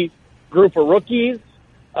scrappy group of rookies.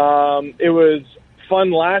 It was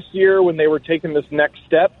fun last year when they were taking this next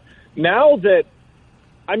step. Now that,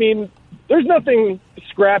 I mean, there's nothing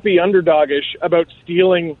scrappy, underdogish about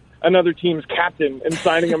stealing another team's captain and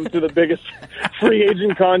signing him to the biggest free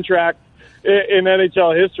agent contract in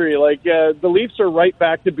NHL history. Like, the Leafs are right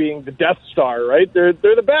back to being the Death Star, right? They're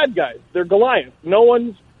the bad guys. They're Goliath. No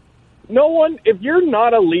one, if you're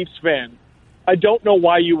not a Leafs fan, I don't know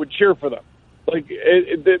why you would cheer for them. Like,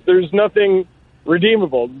 there's nothing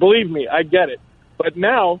redeemable. Believe me, I get it. But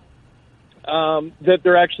now that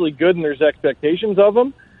they're actually good and there's expectations of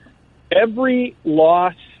them, every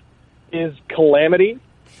loss is calamity,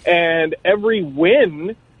 and every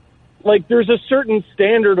win, like, there's a certain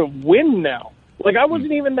standard of win now. Like, I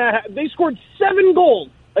wasn't even that they scored 7 goals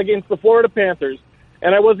against the Florida Panthers,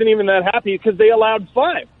 and I wasn't even that happy because they allowed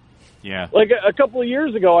 5. Yeah. Like, a couple of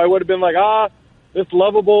years ago, I would have been like, this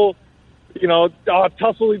lovable,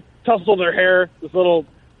 tussle their hair, this little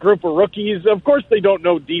group of rookies. Of course they don't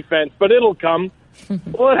know defense, but it'll come.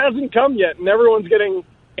 Well, it hasn't come yet, and everyone's getting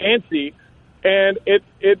antsy, and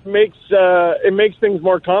it makes things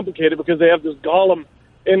more complicated because they have this golem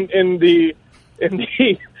in the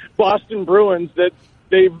Boston Bruins that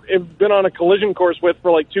they've been on a collision course with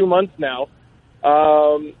for like 2 months now.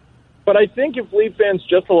 But I think if Leaf fans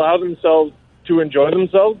just allow themselves to enjoy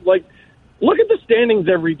themselves, like, look at the standings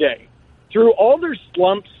every day. Through all their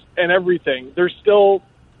slumps and everything, they're still,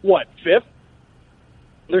 5th?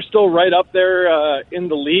 They're still right up there in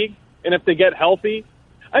the league, and if they get healthy,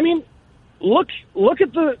 I mean, look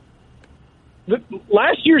at the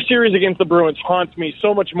last year's series against the Bruins haunts me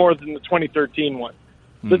so much more than the 2013 one.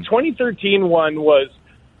 The 2013 one was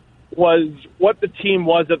what the team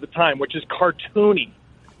was at the time, which is cartoony.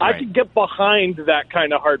 Right. I could get behind that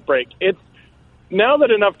kind of heartbreak. It's now that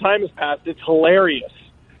enough time has passed, it's hilarious.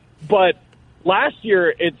 But last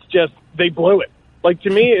year, it's just they blew it. Like, to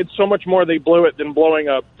me, it's so much more they blew it than blowing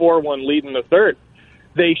a 4-1 lead in the third.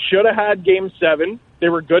 They should have had Game 7. They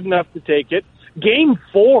were good enough to take it. Game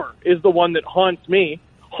 4 is the one that haunts me.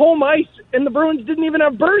 Home ice, and the Bruins didn't even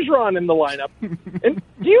have Bergeron in the lineup. And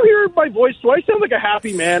do you hear my voice? Do I sound like a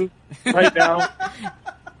happy man right now?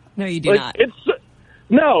 No, you do not. It's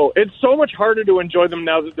so much harder to enjoy them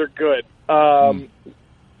now that they're good.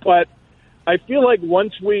 But I feel like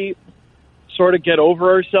once we sort of get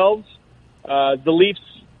over ourselves, the Leafs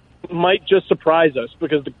might just surprise us,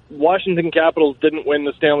 because the Washington Capitals didn't win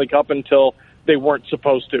the Stanley Cup until they weren't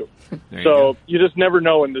supposed to. So you just never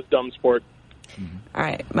know in this dumb sport. All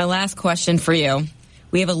right, my last question for you.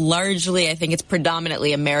 We have a largely, I think it's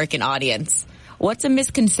predominantly American audience. What's a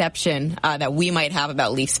misconception that we might have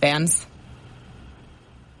about Leafs fans?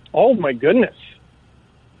 Oh, my goodness.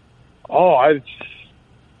 A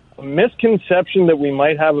misconception that we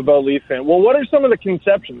might have about Leafs fans. Well, what are some of the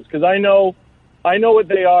conceptions? Because I know what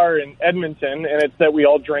they are in Edmonton, and it's that we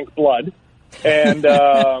all drink blood. And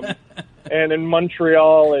and in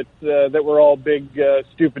Montreal, it's that we're all big,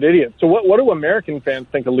 stupid idiots. So what do American fans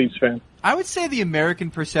think of Leafs fans? I would say the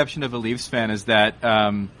American perception of a Leafs fan is that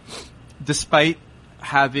despite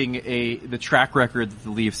having the track record that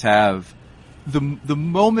the Leafs have, the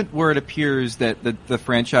moment where it appears that the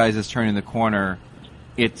franchise is turning the corner,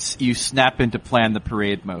 you snap into plan the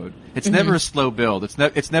parade mode. It's never a slow build.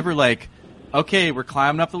 It's never like, okay, we're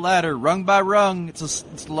climbing up the ladder, rung by rung. It's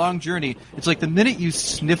a long journey. It's like the minute you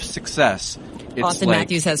sniff success, Austin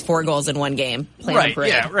Matthews has 4 goals in one game. Right?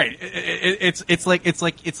 Yeah, right. It's like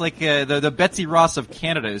the Betsy Ross of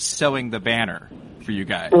Canada is sewing the banner for you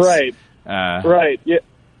guys. Right. Right. Yeah.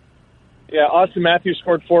 Yeah. Austin Matthews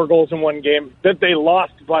scored 4 goals in one game that they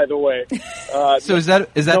lost, by the way. So is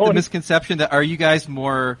that the misconception that are you guys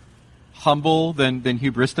more humble than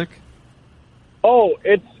hubristic? Oh,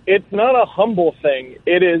 it's not a humble thing.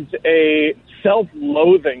 It is a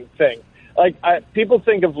self-loathing thing. Like, people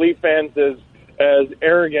think of Leaf fans as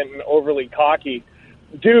arrogant and overly cocky.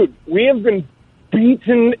 Dude, we have been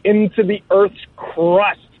beaten into the earth's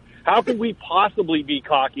crust. How could we possibly be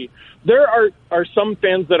cocky? There are some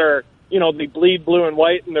fans that are, they bleed blue and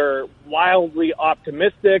white and they're wildly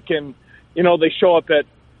optimistic, and, they show up at,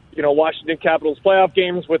 Washington Capitals playoff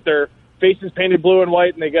games with their faces painted blue and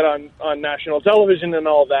white, and they get on national television and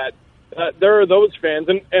all that. There are those fans,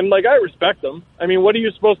 and I respect them. I mean, what are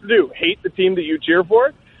you supposed to do? Hate the team that you cheer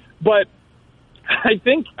for? But I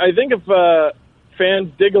think if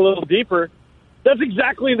fans dig a little deeper, that's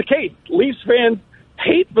exactly the case. Leafs fans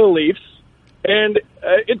hate the Leafs, and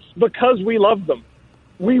it's because we love them.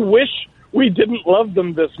 We wish we didn't love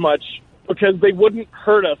them this much, because they wouldn't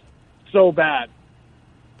hurt us so bad.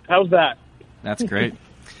 How's that? That's great.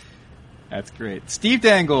 That's great. Steve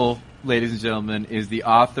Dangle, ladies and gentlemen, is the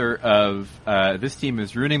author of This Team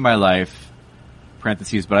is Ruining My Life,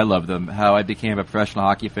 parentheses, but I love them, How I Became a Professional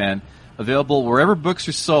Hockey Fan. Available wherever books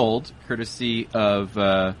are sold, courtesy of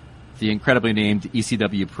the incredibly named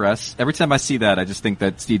ECW Press. Every time I see that, I just think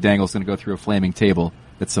that Steve Dangle's going to go through a flaming table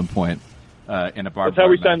at some point in a bar. That's how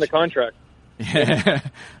we signed the contract.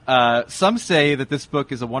 Some say that this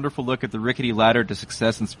book is a wonderful look at the rickety ladder to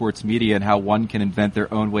success in sports media and how one can invent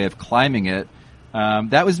their own way of climbing it.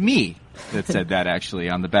 That was me that said that, actually,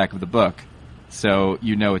 on the back of the book. So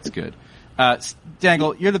it's good.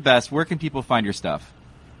 Dangle, you're the best. Where can people find your stuff?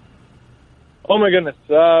 Oh, my goodness.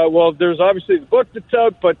 Well, there's obviously the book that's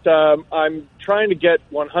out, but I'm trying to get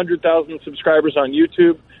 100,000 subscribers on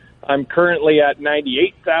YouTube. I'm currently at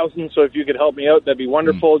 98,000, so if you could help me out, that'd be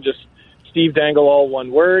wonderful. Just Steve Dangle, all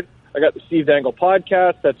one word. I got the Steve Dangle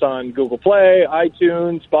podcast. That's on Google Play,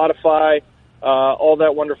 iTunes, Spotify, all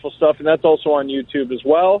that wonderful stuff. And that's also on YouTube as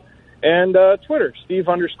well. And Twitter,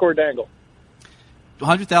 Steve_Dangle.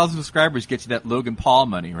 100,000 subscribers gets you that Logan Paul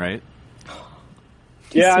money, right?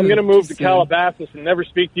 Yeah, I'm going to move to Calabasas and never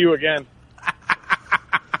speak to you again.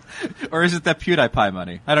 Or is it that PewDiePie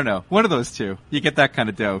money? I don't know. One of those two. You get that kind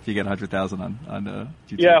of dough if you get 100,000 on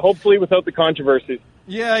YouTube. Yeah, hopefully without the controversies.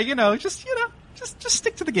 Yeah, just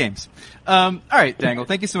stick to the games. All right, Dangle,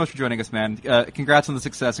 thank you so much for joining us, man. Congrats on the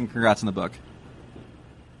success and congrats on the book.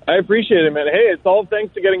 I appreciate it, man. Hey, it's all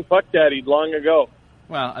thanks to getting puck daddied long ago.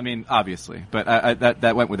 Well, I mean, obviously, but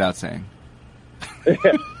that went without saying. All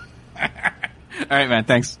right, man.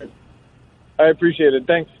 Thanks. I appreciate it.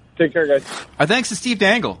 Thanks. Take care, guys. Our thanks to Steve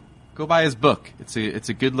Dangle. Go buy his book. It's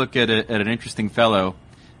a good look at an interesting fellow.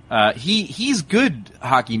 He's good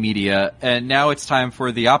hockey media, and now it's time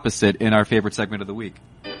for the opposite in our favorite segment of the week.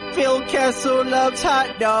 Phil Kessel loves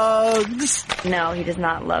hot dogs. No, he does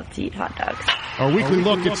not love to eat hot dogs. Our weekly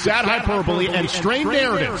look at sad hyperbole and strained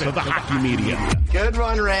narratives of the hockey media. Good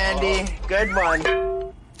one, Randy. Good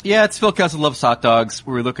one. Yeah, it's Phil Kessel Loves Hot Dogs,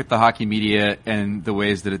 where we look at the hockey media and the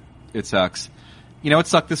ways that it sucks. You know what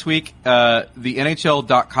sucked this week? The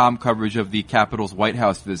NHL.com coverage of the Capitals' White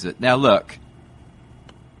House visit. Now look,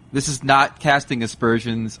 this is not casting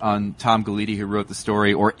aspersions on Tom Galiti, who wrote the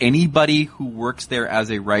story, or anybody who works there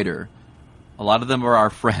as a writer. A lot of them are our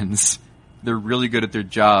friends. They're really good at their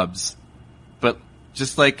jobs. But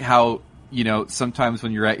just like how, you know, sometimes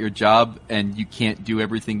when you're at your job and you can't do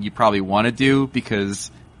everything you probably want to do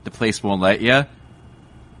because the place won't let you,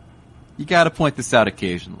 you got to point this out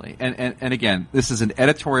occasionally. And again, this is an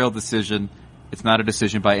editorial decision. It's not a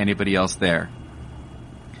decision by anybody else there.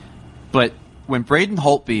 But when Braden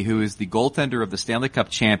Holtby, who is the goaltender of the Stanley Cup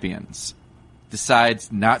champions,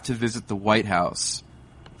 decides not to visit the White House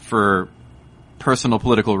for personal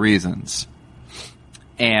political reasons,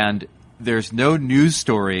 and there's no news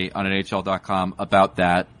story on NHL.com about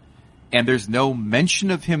that, and there's no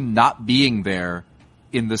mention of him not being there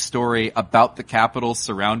in the story about the Capitals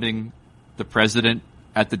surrounding the president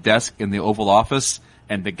at the desk in the Oval Office,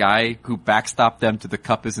 and the guy who backstopped them to the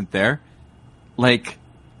cup isn't there. Like,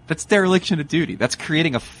 that's dereliction of duty. That's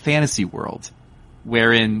creating a fantasy world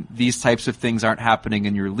wherein these types of things aren't happening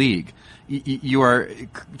in your league. You are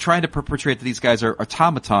trying to perpetrate that these guys are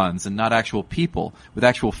automatons and not actual people with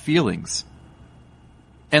actual feelings.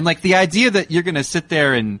 And like the idea that you're going to sit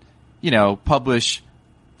there and, you know, publish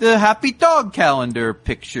the happy dog calendar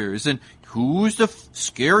pictures and who's the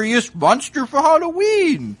scariest monster for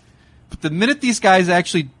Halloween. But the minute these guys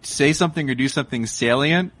actually say something or do something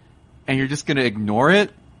salient and you're just going to ignore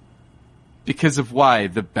it because of why?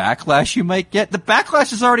 The backlash you might get? The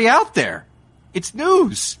backlash is already out there. It's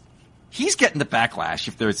news. He's getting the backlash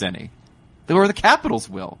if there's any. Or the Capitals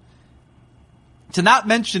will. To not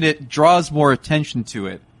mention it draws more attention to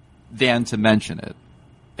it than to mention it.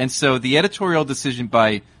 And so the editorial decision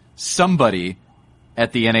by somebody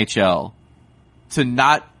at the NHL to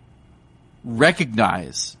not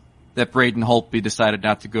recognize that Braden Holtby decided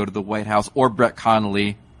not to go to the White House, or Brett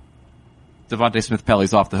Connolly, Devontae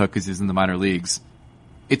Smith-Pelly's off the hook because he's in the minor leagues.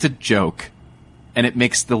 It's a joke, and it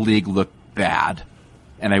makes the league look bad,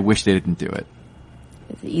 and I wish they didn't do it.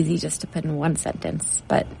 It's easy just to put in one sentence,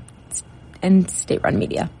 but and state-run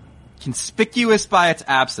media. Conspicuous by its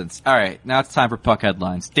absence. All right, now it's time for puck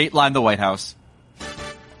headlines. Dateline the White House.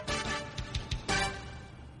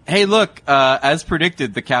 Hey, look, as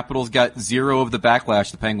predicted, the Capitals got zero of the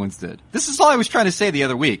backlash the Penguins did. This is all I was trying to say the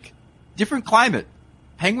other week. Different climate.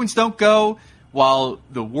 Penguins don't go while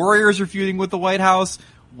the Warriors are feuding with the White House,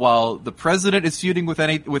 while the president is feuding with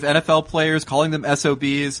NFL players, calling them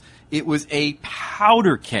SOBs. It was a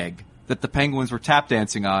powder keg that the Penguins were tap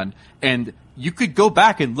dancing on, and you could go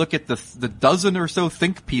back and look at the dozen or so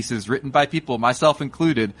think pieces written by people, myself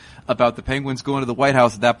included, about the Penguins going to the White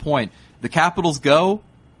House at that point. The Capitals go,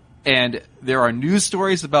 and there are news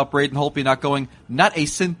stories about Braden Holtby not going, not a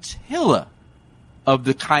scintilla of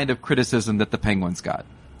the kind of criticism that the Penguins got.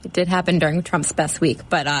 It did happen during Trump's best week,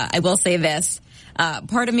 but I will say this.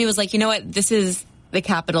 Part of me was like, you know what, this is the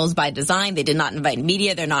Capitals by design. They did not invite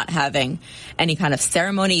media. They're not having any kind of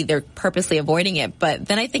ceremony. They're purposely avoiding it. But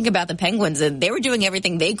then I think about the Penguins, and they were doing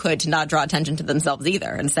everything they could to not draw attention to themselves either,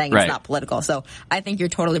 and saying Right. It's not political. So I think you're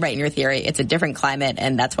totally right in your theory. It's a different climate,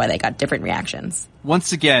 and that's why they got different reactions.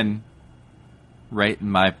 Once again, right in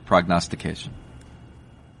my prognostication.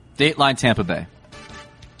 Dateline Tampa Bay.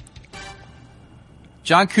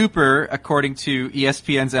 John Cooper, according to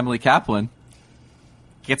ESPN's Emily Kaplan,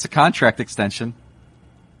 gets a contract extension.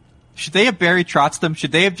 Should they have Barry Trotzed him?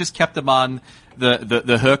 Should they have just kept him on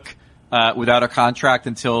the hook without a contract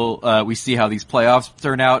until we see how these playoffs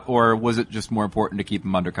turn out, or was it just more important to keep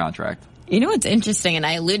him under contract? You know what's interesting, and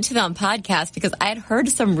I allude to that on podcast because I had heard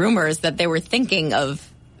some rumors that they were thinking of,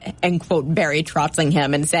 end quote, Barry Trotzing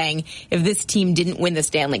him and saying if this team didn't win the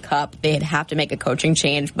Stanley Cup, they'd have to make a coaching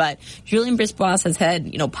change. But Julien Brisebois has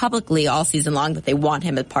said, publicly all season long that they want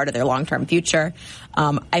him as part of their long-term future.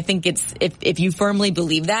 I think it's, if you firmly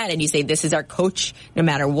believe that and you say this is our coach, no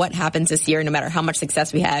matter what happens this year, no matter how much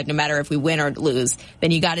success we had, no matter if we win or lose, then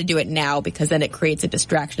you got to do it now because then it creates a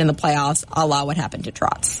distraction in the playoffs, a la what happened to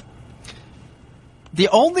Trotz. The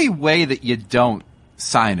only way that you don't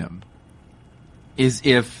sign him is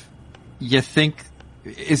if you think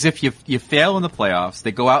is if you fail in the playoffs,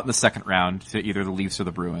 they go out in the second round to either the Leafs or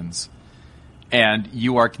the Bruins, and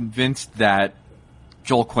you are convinced that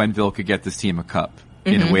Joel Quenneville could get this team a cup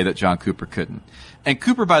in a way that John Cooper couldn't. And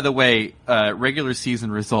Cooper, by the way, regular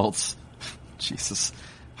season results, Jesus,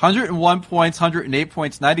 101 points, 108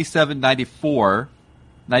 points, 97, 94.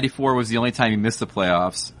 94 was the only time he missed the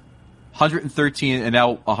playoffs. 113 and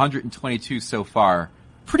now 122 so far.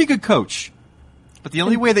 Pretty good coach. But the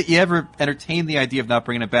only way that you ever entertain the idea of not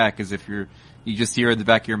bringing it back is if you just hear in the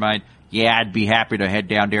back of your mind, yeah, I'd be happy to head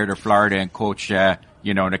down there to Florida and coach,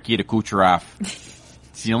 Nikita Kucherov.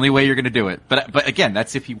 It's the only way you're going to do it. But again,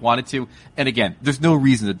 that's if he wanted to. And again, there's no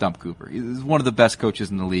reason to dump Cooper. He's one of the best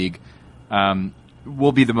coaches in the league.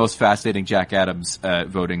 Will be the most fascinating Jack Adams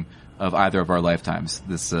voting of either of our lifetimes.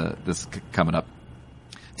 This coming up.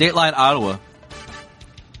 Dateline Ottawa.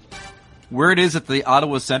 Word is that the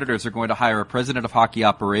Ottawa Senators are going to hire a president of hockey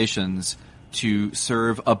operations to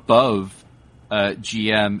serve above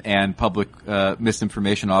GM and public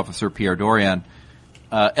misinformation officer Pierre Dorion.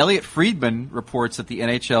 Elliot Friedman reports that the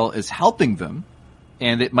NHL is helping them,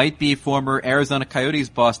 and it might be former Arizona Coyotes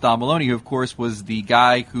boss Don Maloney, who of course was the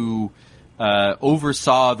guy who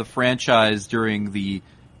oversaw the franchise during the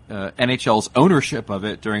NHL's ownership of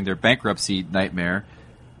it during their bankruptcy nightmare.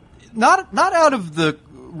 Not out of the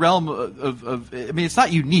realm of I mean, it's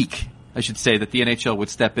not unique, I should say, that the NHL would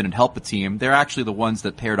step in and help a team. They're actually the ones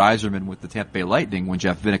that paired Yzerman with the Tampa Bay Lightning when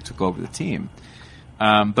Jeff Vinik took over the team.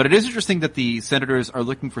 But it is interesting that the Senators are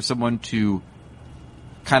looking for someone to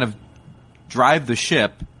kind of drive the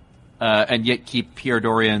ship, and yet keep Pierre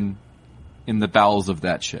Dorion in the bowels of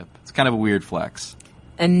that ship. It's kind of a weird flex.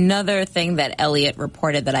 Another thing that Elliot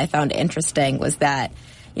reported that I found interesting was that,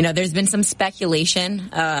 there's been some speculation.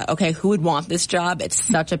 Who would want this job? It's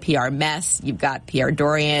such a PR mess. You've got Pierre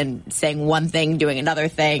Dorion saying one thing, doing another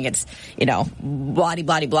thing. It's, blah, blah,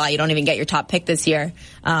 blah, blah. You don't even get your top pick this year.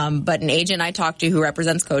 But an agent I talked to who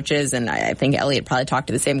represents coaches, and I think Elliot probably talked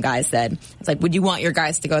to the same guy, said, it's like, would you want your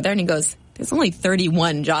guys to go there? And he goes, there's only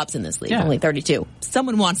 31 jobs in this league, only 32.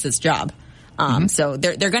 Someone wants this job. So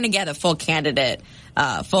they're going to get a full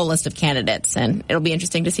list of candidates, and it'll be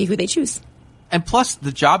interesting to see who they choose. And plus,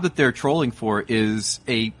 the job that they're trolling for is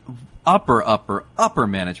a upper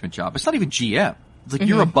management job. It's not even GM. It's like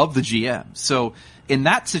you're above the GM. So in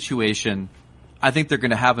that situation, I think they're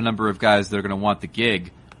going to have a number of guys that are going to want the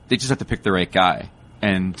gig. They just have to pick the right guy,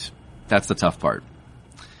 and that's the tough part.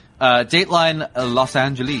 Dateline Los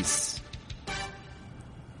Angeles.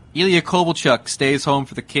 Ilya Kovalchuk stays home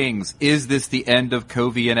for the Kings. Is this the end of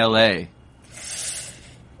Covey in LA?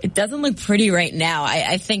 It doesn't look pretty right now.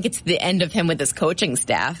 I think it's the end of him with his coaching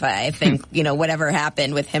staff. I think, whatever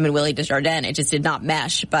happened with him and Willie Desjardins, it just did not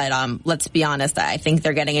mesh. But let's be honest, I think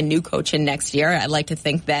they're getting a new coach in next year. I'd like to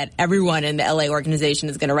think that everyone in the LA organization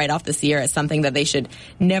is going to write off this year as something that they should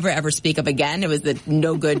never, ever speak of again. It was the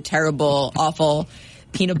no good, terrible, awful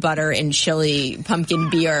peanut butter and chili pumpkin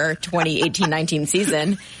beer 2018-19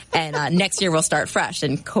 season. And next year we'll start fresh.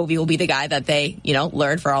 And Covey will be the guy that they,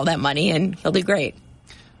 lured for all that money, and he'll do great.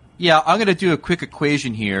 Yeah, I'm going to do a quick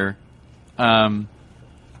equation here.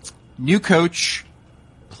 New coach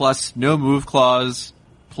plus no move clause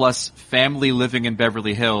plus family living in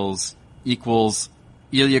Beverly Hills equals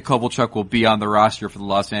Ilya Kovalchuk will be on the roster for the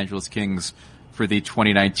Los Angeles Kings for the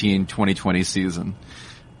 2019-2020 season,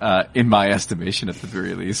 in my estimation at the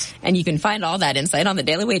very least. And you can find all that insight on the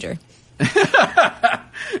Daily Wager.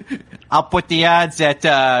 I'll put the odds at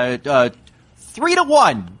 3-1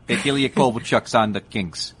 that Ilya Kovalchuk's on the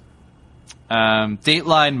Kings.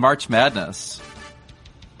 Dateline March Madness.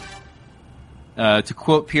 To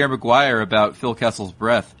quote Pierre Maguire about Phil Kessel's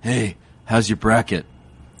breath, hey, how's your bracket?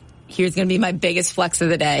 Here's going to be my biggest flex of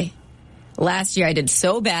the day. Last year I did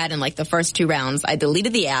so bad in the first two rounds. I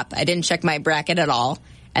deleted the app. I didn't check my bracket at all.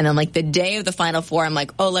 And then the day of the Final Four, I'm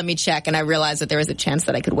like, let me check. And I realized that there was a chance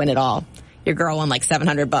that I could win it all. Your girl won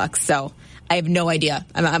 $700. So I have no idea.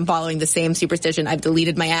 I'm following the same superstition. I've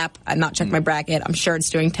deleted my app. I've not checked my bracket. I'm sure it's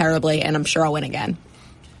doing terribly, and I'm sure I'll win again.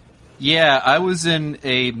 Yeah, I was in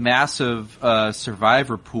a massive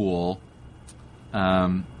survivor pool,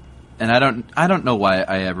 and I don't know why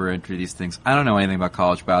I ever enter these things. I don't know anything about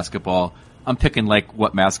college basketball. I'm picking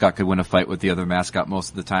what mascot could win a fight with the other mascot most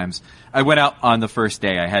of the times. I went out on the first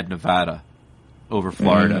day. I had Nevada over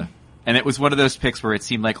Florida. And it was one of those picks where it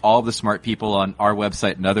seemed like all the smart people on our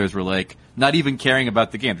website and others were not even caring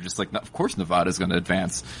about the game. They're just no, of course Nevada's going to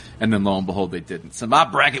advance. And then lo and behold, they didn't. So my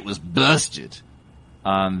bracket was busted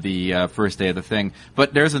on the first day of the thing.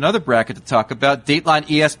 But there's another bracket to talk about. Dateline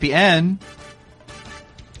ESPN.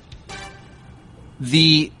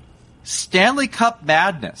 The Stanley Cup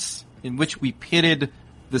Madness in which we pitted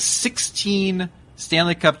the 16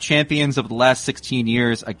 Stanley Cup champions of the last 16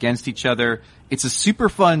 years against each other. It's a super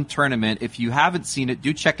fun tournament. If you haven't seen it,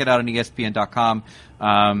 do check it out on ESPN.com.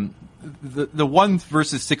 The 1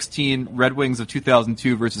 versus 16 Red Wings of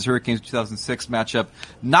 2002 versus Hurricanes of 2006 matchup,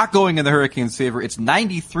 not going in the Hurricanes' favor. It's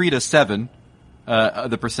 93-7.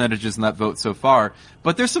 The percentages in that vote so far,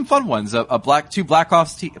 but there's some fun ones. Two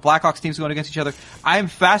Blackhawks teams going against each other. I am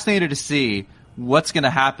fascinated to see what's going to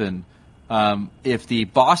happen if the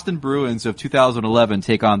Boston Bruins of 2011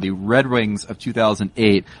 take on the Red Wings of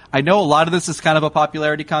 2008. I know a lot of this is kind of a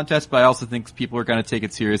popularity contest, but I also think people are going to take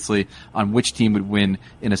it seriously on which team would win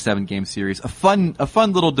in a 7-game series. A fun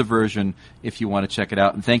little diversion if you want to check it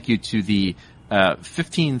out. And thank you to the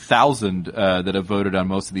 15,000 that have voted on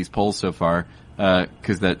most of these polls so far.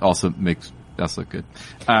 Because that also makes us look good.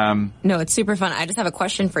 No, it's super fun. I just have a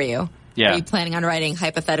question for you. Yeah. Are you planning on writing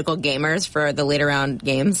hypothetical gamers for the later round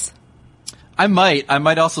games? I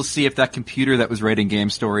might also see if that computer that was writing game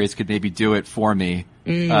stories could maybe do it for me.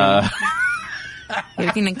 We can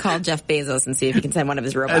call Jeff Bezos and see if he can send one of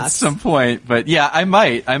his robots. At some point. But yeah, I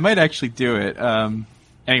might actually do it.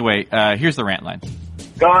 Anyway, here's the rant line.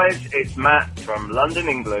 Guys, it's Matt from London,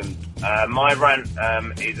 England. My rant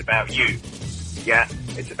is about you. Yeah,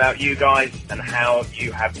 it's about you guys and how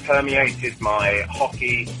you have permeated my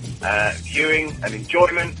hockey viewing and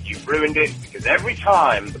enjoyment. You've ruined it because every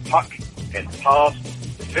time the puck gets past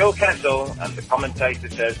Phil Kessel and the commentator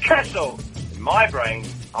says, Kessel! In my brain,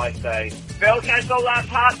 I say, Phil Kessel loves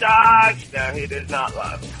hot dogs! No, he does not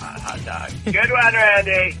love hot dogs. Good one,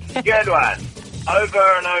 Randy. Good one. Over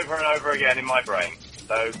and over and over again in my brain.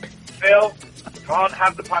 So, Phil can't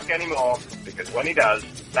have the puck anymore because when he does,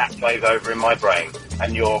 that plays over in my brain.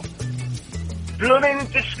 And your blooming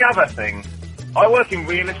Discover thing. I work in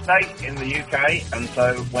real estate in the UK, and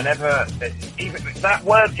so whenever, even that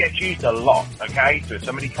word gets used a lot, okay? So if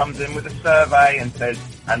somebody comes in with a survey and says,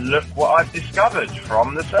 and look what I've discovered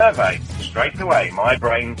from the survey, straight away my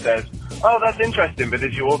brain says, oh, that's interesting, but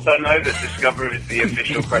did you also know that Discover is the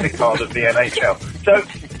official credit card of the NHL? So,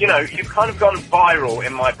 you know, you've kind of gone viral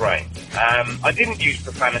in my brain. I didn't use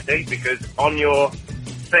profanity because on your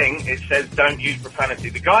thing it says don't use profanity.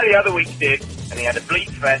 The guy the other week did, and he had a bleep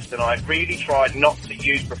fest, and I really tried not to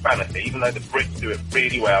use profanity, even though the Brits do it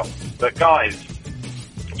really well. But guys,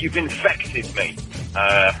 you've infected me,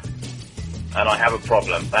 and I have a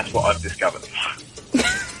problem. That's what I've discovered.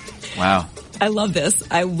 Wow. I love this.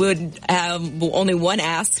 I would have only one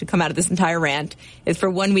ask to come out of this entire rant. Is for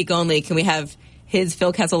 1 week only, can we have his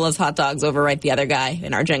Phil Kessel loves hot dogs overwrite the other guy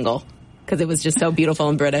in our jingle? Because it was just so beautiful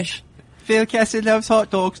and British. Phil Kessel loves hot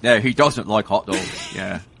dogs. No, he doesn't like hot dogs.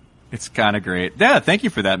 Yeah. It's kind of great. Yeah, thank you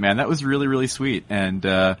for that, man. That was really, really sweet. And,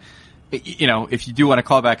 you know, if you do want to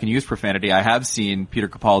call back and use profanity, I have seen Peter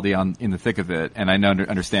Capaldi in the thick of it, and I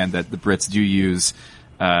understand that the Brits do use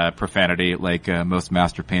profanity like most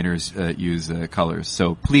master painters use colors.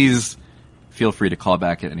 So please feel free to call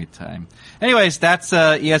back at any time. Anyways, that's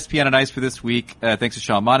ESPN on Ice for this week. Thanks to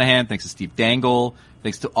Sean Monahan. Thanks to Steve Dangle.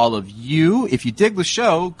 Thanks to all of you. If you dig the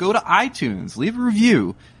show, go to iTunes, leave a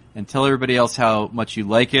review, and tell everybody else how much you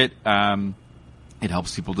like it. It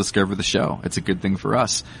helps people discover the show. It's a good thing for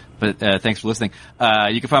us. But thanks for listening.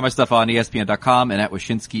 You can find my stuff on ESPN.com and at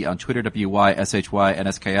Wyshynski on Twitter,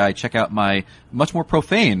 WYSHYNSKI. Check out my much more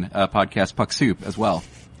profane podcast, Puck Soup, as well.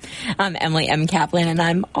 I'm Emily M. Kaplan, and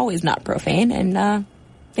I'm always not profane. And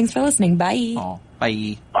thanks for listening. Bye. Oh,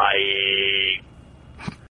 bye. Bye.